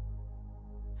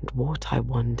 And what, I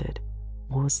wondered,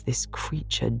 was this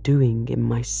creature doing in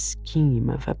my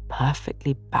scheme of a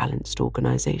perfectly balanced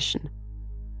organization?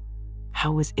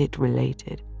 How was it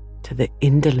related to the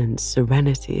indolent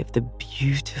serenity of the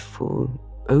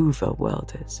beautiful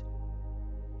overworlders?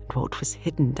 And what was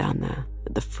hidden down there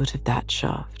at the foot of that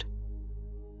shaft?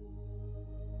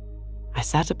 I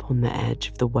sat upon the edge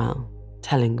of the well,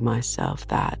 telling myself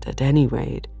that, at any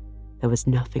rate, there was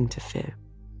nothing to fear,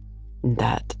 and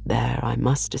that there I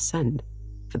must descend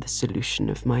for the solution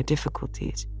of my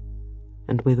difficulties,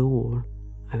 and withal,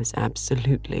 I was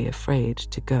absolutely afraid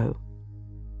to go.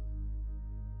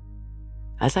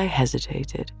 As I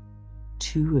hesitated,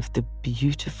 two of the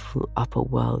beautiful upper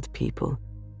world people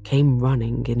came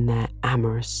running in their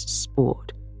amorous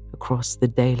sport across the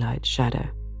daylight shadow.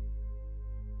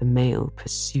 The male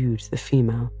pursued the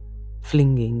female,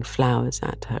 flinging flowers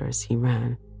at her as he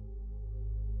ran.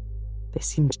 They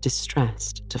seemed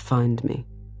distressed to find me,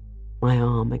 my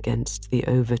arm against the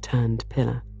overturned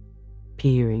pillar,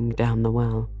 peering down the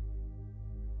well.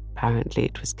 Apparently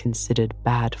it was considered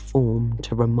bad form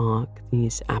to remark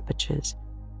these apertures,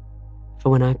 for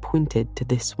when I pointed to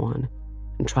this one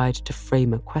and tried to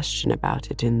frame a question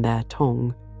about it in their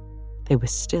tongue, they were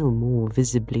still more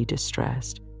visibly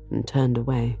distressed and turned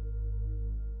away.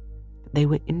 But they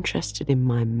were interested in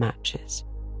my matches,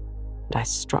 and I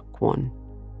struck one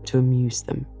to amuse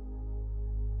them.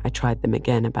 I tried them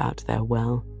again about their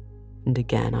well, and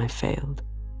again I failed.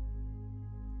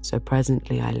 So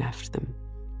presently I left them,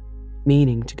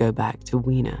 meaning to go back to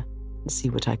Weena and see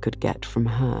what I could get from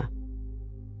her.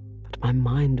 But my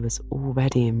mind was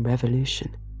already in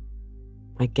revolution.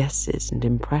 My guesses and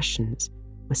impressions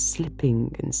were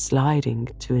slipping and sliding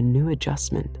to a new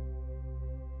adjustment.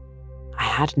 I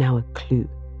had now a clue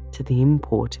to the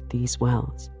import of these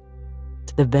wells,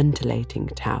 to the ventilating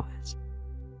towers,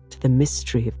 to the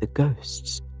mystery of the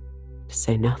ghosts, to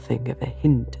say nothing of a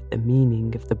hint at the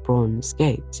meaning of the bronze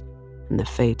gates and the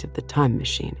fate of the time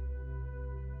machine.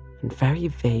 And very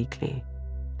vaguely,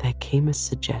 there came a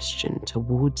suggestion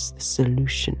towards the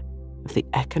solution of the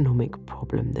economic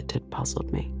problem that had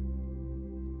puzzled me.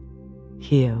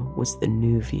 Here was the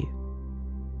new view.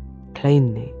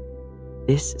 Plainly,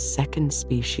 this second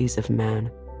species of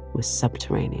man was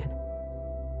subterranean.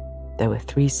 There were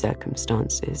 3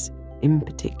 circumstances in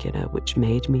particular which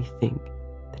made me think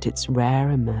that its rare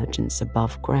emergence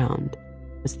above ground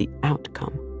was the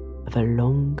outcome of a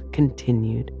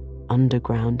long-continued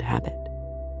underground habit.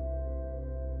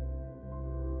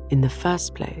 In the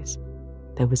first place,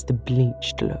 there was the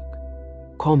bleached look,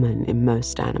 common in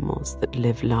most animals that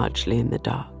live largely in the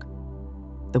dark.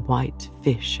 The white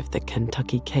fish of the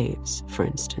Kentucky caves, for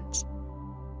instance.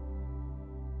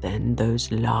 Then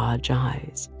those large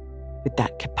eyes, with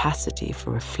that capacity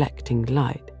for reflecting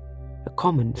light, are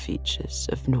common features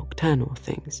of nocturnal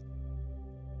things.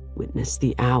 Witness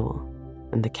the owl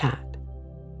and the cat.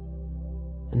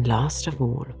 And last of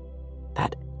all,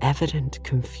 that evident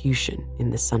confusion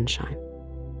in the sunshine,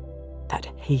 that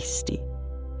hasty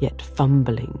yet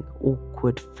fumbling,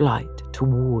 awkward flight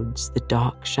towards the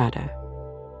dark shadow,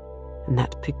 and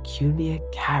that peculiar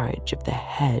carriage of the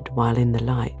head while in the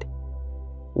light,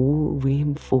 all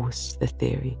reinforced the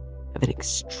theory of an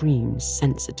extreme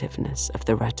sensitiveness of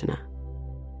the retina.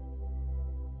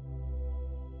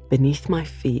 Beneath my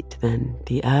feet, then,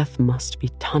 the earth must be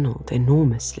tunneled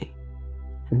enormously,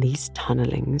 and these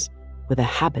tunnelings were the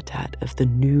habitat of the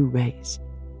new race.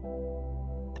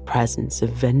 The presence of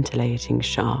ventilating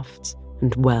shafts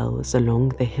and wells along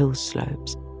the hill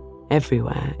slopes,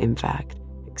 everywhere, in fact,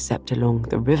 except along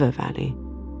the river valley,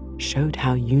 showed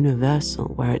how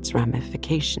universal were its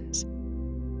ramifications.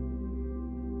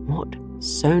 What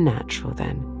so natural,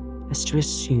 then, as to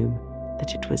assume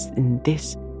that it was in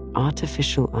this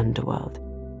artificial underworld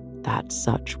that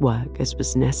such work as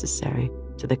was necessary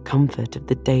to the comfort of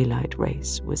the daylight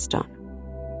race was done?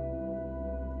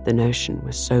 The notion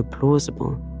was so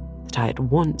plausible that I at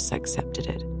once accepted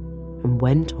it and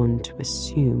went on to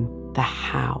assume the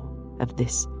how of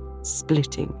this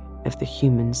splitting of the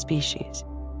human species.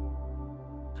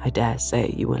 I dare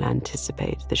say you will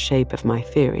anticipate the shape of my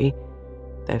theory,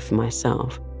 though for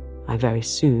myself, I very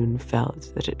soon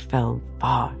felt that it fell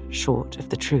far short of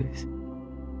the truth.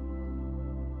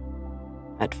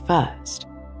 At first,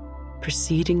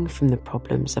 proceeding from the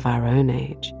problems of our own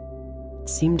age, it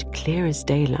seemed clear as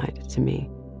daylight to me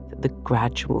that the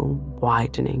gradual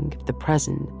widening of the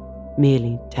present,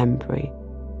 merely temporary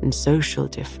and social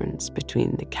difference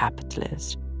between the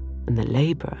capitalist and the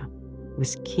labourer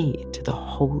was key to the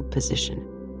whole position.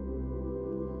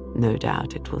 No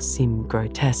doubt it will seem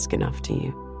grotesque enough to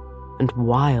you, and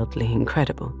wildly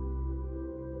incredible,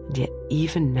 and yet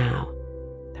even now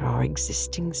there are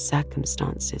existing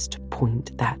circumstances to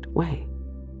point that way.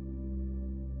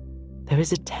 There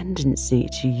is a tendency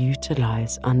to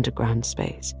utilise underground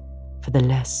space for the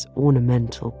less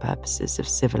ornamental purposes of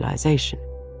civilization.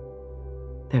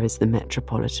 There is the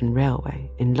Metropolitan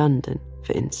Railway in London,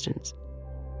 for instance.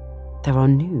 There are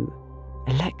new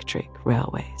electric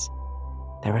railways.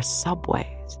 There are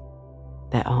subways.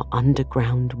 There are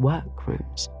underground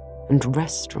workrooms and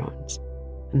restaurants,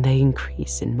 and they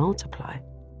increase and multiply.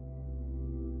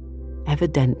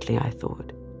 Evidently, I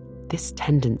thought, this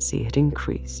tendency had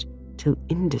increased till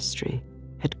industry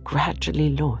had gradually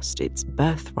lost its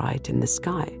birthright in the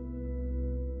sky.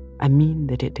 I mean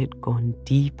that it had gone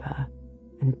deeper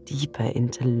and deeper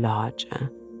into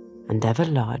larger and ever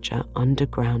larger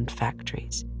underground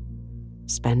factories,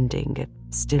 spending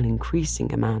a still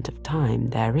increasing amount of time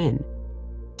therein,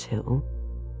 till,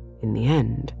 in the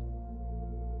end,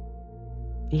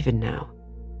 even now,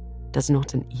 does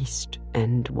not an East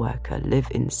End worker live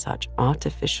in such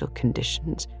artificial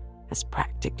conditions as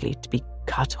practically to be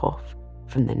cut off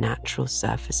from the natural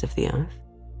surface of the earth?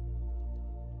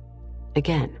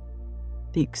 Again,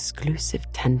 the exclusive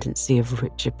tendency of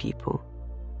richer people,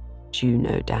 due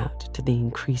no doubt to the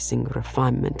increasing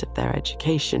refinement of their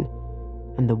education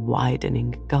and the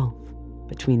widening gulf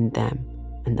between them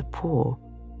and the poor,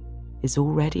 is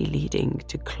already leading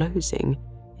to closing,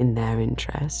 in their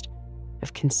interest,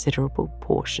 of considerable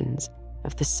portions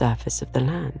of the surface of the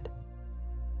land.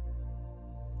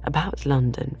 About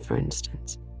London, for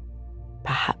instance,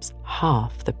 perhaps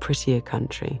half the prettier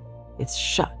country is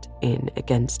shut in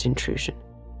against intrusion.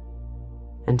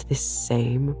 And this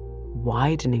same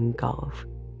widening gulf,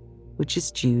 which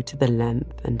is due to the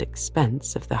length and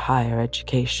expense of the higher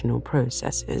educational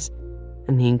processes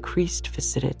and the increased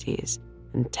facilities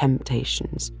and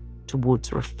temptations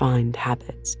towards refined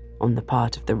habits on the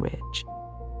part of the rich,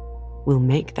 will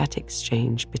make that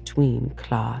exchange between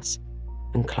class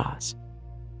and class,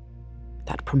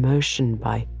 that promotion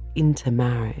by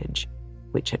intermarriage,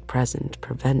 which at present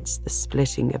prevents the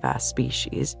splitting of our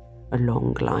species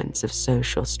along lines of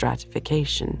social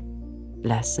stratification,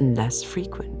 less and less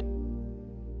frequent.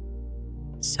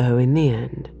 So in the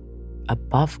end,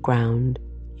 above ground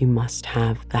you must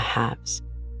have the haves,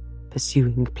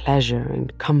 pursuing pleasure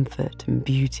and comfort and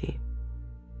beauty,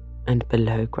 and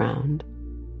below ground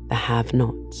the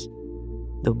have-nots,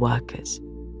 the workers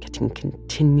getting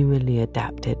continually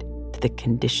adapted to the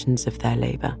conditions of their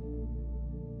labour.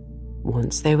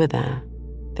 Once they were there,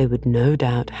 they would no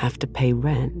doubt have to pay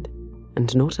rent,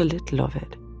 and not a little of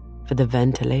it, for the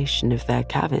ventilation of their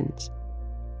cabins,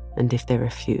 and if they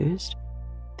refused,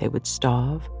 they would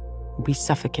starve or be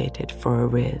suffocated for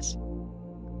arrears.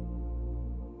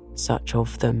 Such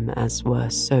of them as were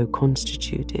so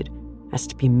constituted as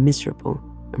to be miserable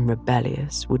and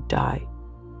rebellious would die,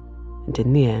 and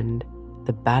in the end,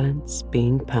 the balance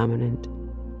being permanent,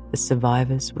 the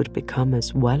survivors would become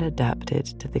as well adapted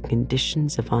to the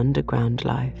conditions of underground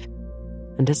life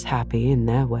and as happy in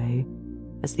their way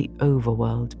as the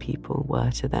overworld people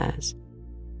were to theirs.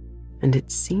 And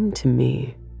it seemed to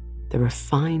me the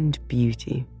refined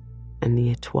beauty and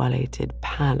the etoilated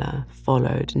pallor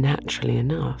followed naturally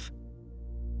enough.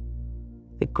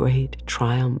 The great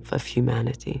triumph of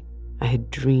humanity I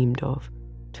had dreamed of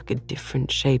took a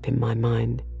different shape in my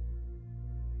mind.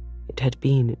 It had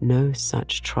been no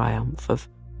such triumph of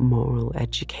moral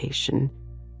education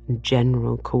and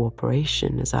general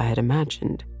cooperation as I had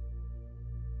imagined.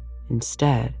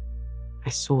 Instead, I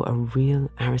saw a real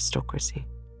aristocracy,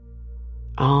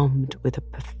 armed with a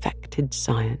perfected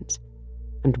science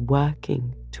and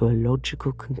working to a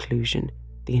logical conclusion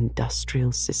the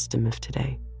industrial system of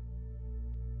today.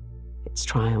 Its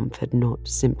triumph had not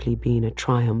simply been a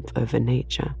triumph over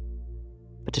nature,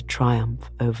 but a triumph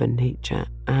over nature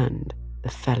and the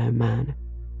fellow man.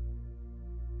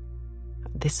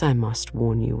 This, I must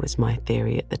warn you, was my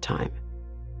theory at the time.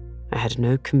 I had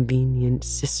no convenient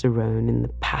cicerone in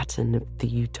the pattern of the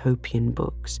utopian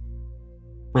books.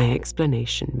 My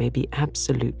explanation may be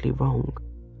absolutely wrong.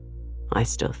 I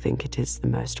still think it is the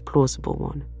most plausible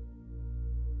one.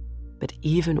 But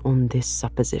even on this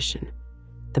supposition,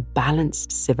 the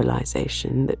balanced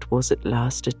civilization that was at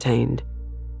last attained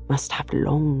must have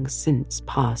long since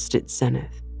passed its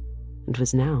zenith and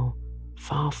was now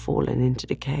far fallen into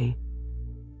decay.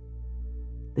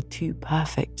 The too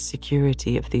perfect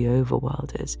security of the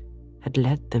overworlders had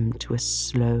led them to a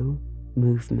slow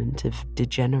movement of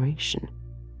degeneration,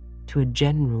 to a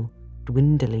general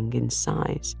dwindling in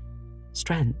size,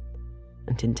 strength,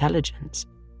 and intelligence.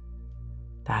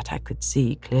 That I could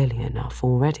see clearly enough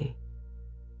already.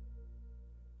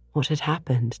 What had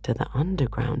happened to the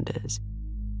undergrounders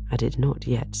I did not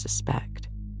yet suspect,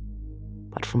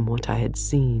 but from what I had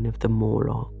seen of the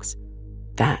Morlocks,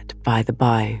 that, by the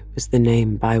by, was the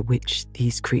name by which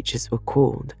these creatures were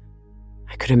called,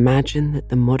 I could imagine that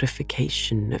the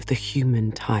modification of the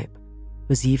human type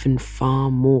was even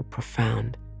far more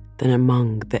profound than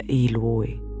among the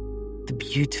Eloi, the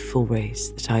beautiful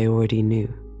race that I already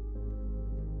knew.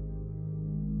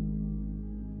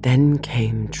 Then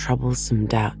came troublesome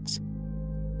doubts.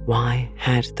 Why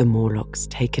had the Morlocks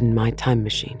taken my time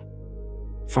machine?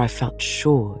 For I felt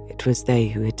sure it was they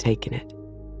who had taken it.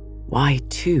 Why,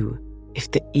 too, if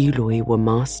the Eloi were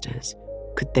masters,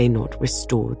 could they not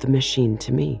restore the machine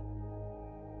to me?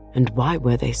 And why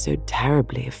were they so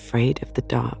terribly afraid of the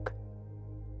dark?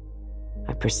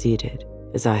 I proceeded,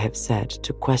 as I have said,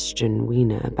 to question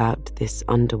Weena about this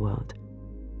underworld,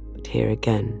 but here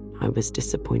again I was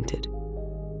disappointed.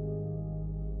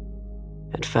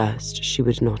 At first, she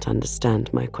would not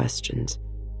understand my questions,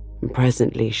 and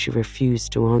presently she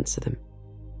refused to answer them.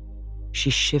 She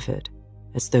shivered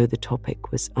as though the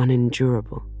topic was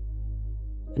unendurable,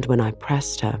 and when I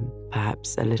pressed her,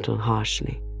 perhaps a little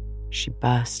harshly, she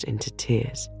burst into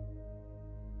tears.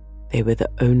 They were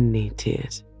the only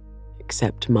tears,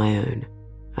 except my own,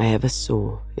 I ever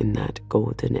saw in that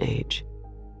golden age.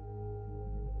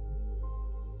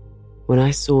 When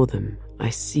I saw them, I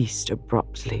ceased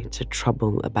abruptly to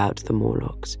trouble about the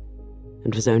Morlocks,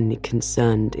 and was only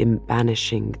concerned in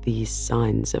banishing these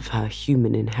signs of her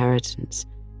human inheritance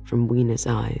from Weena's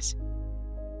eyes.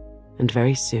 And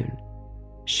very soon,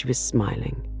 she was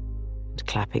smiling and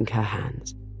clapping her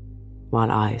hands,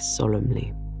 while I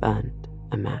solemnly burned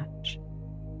a match.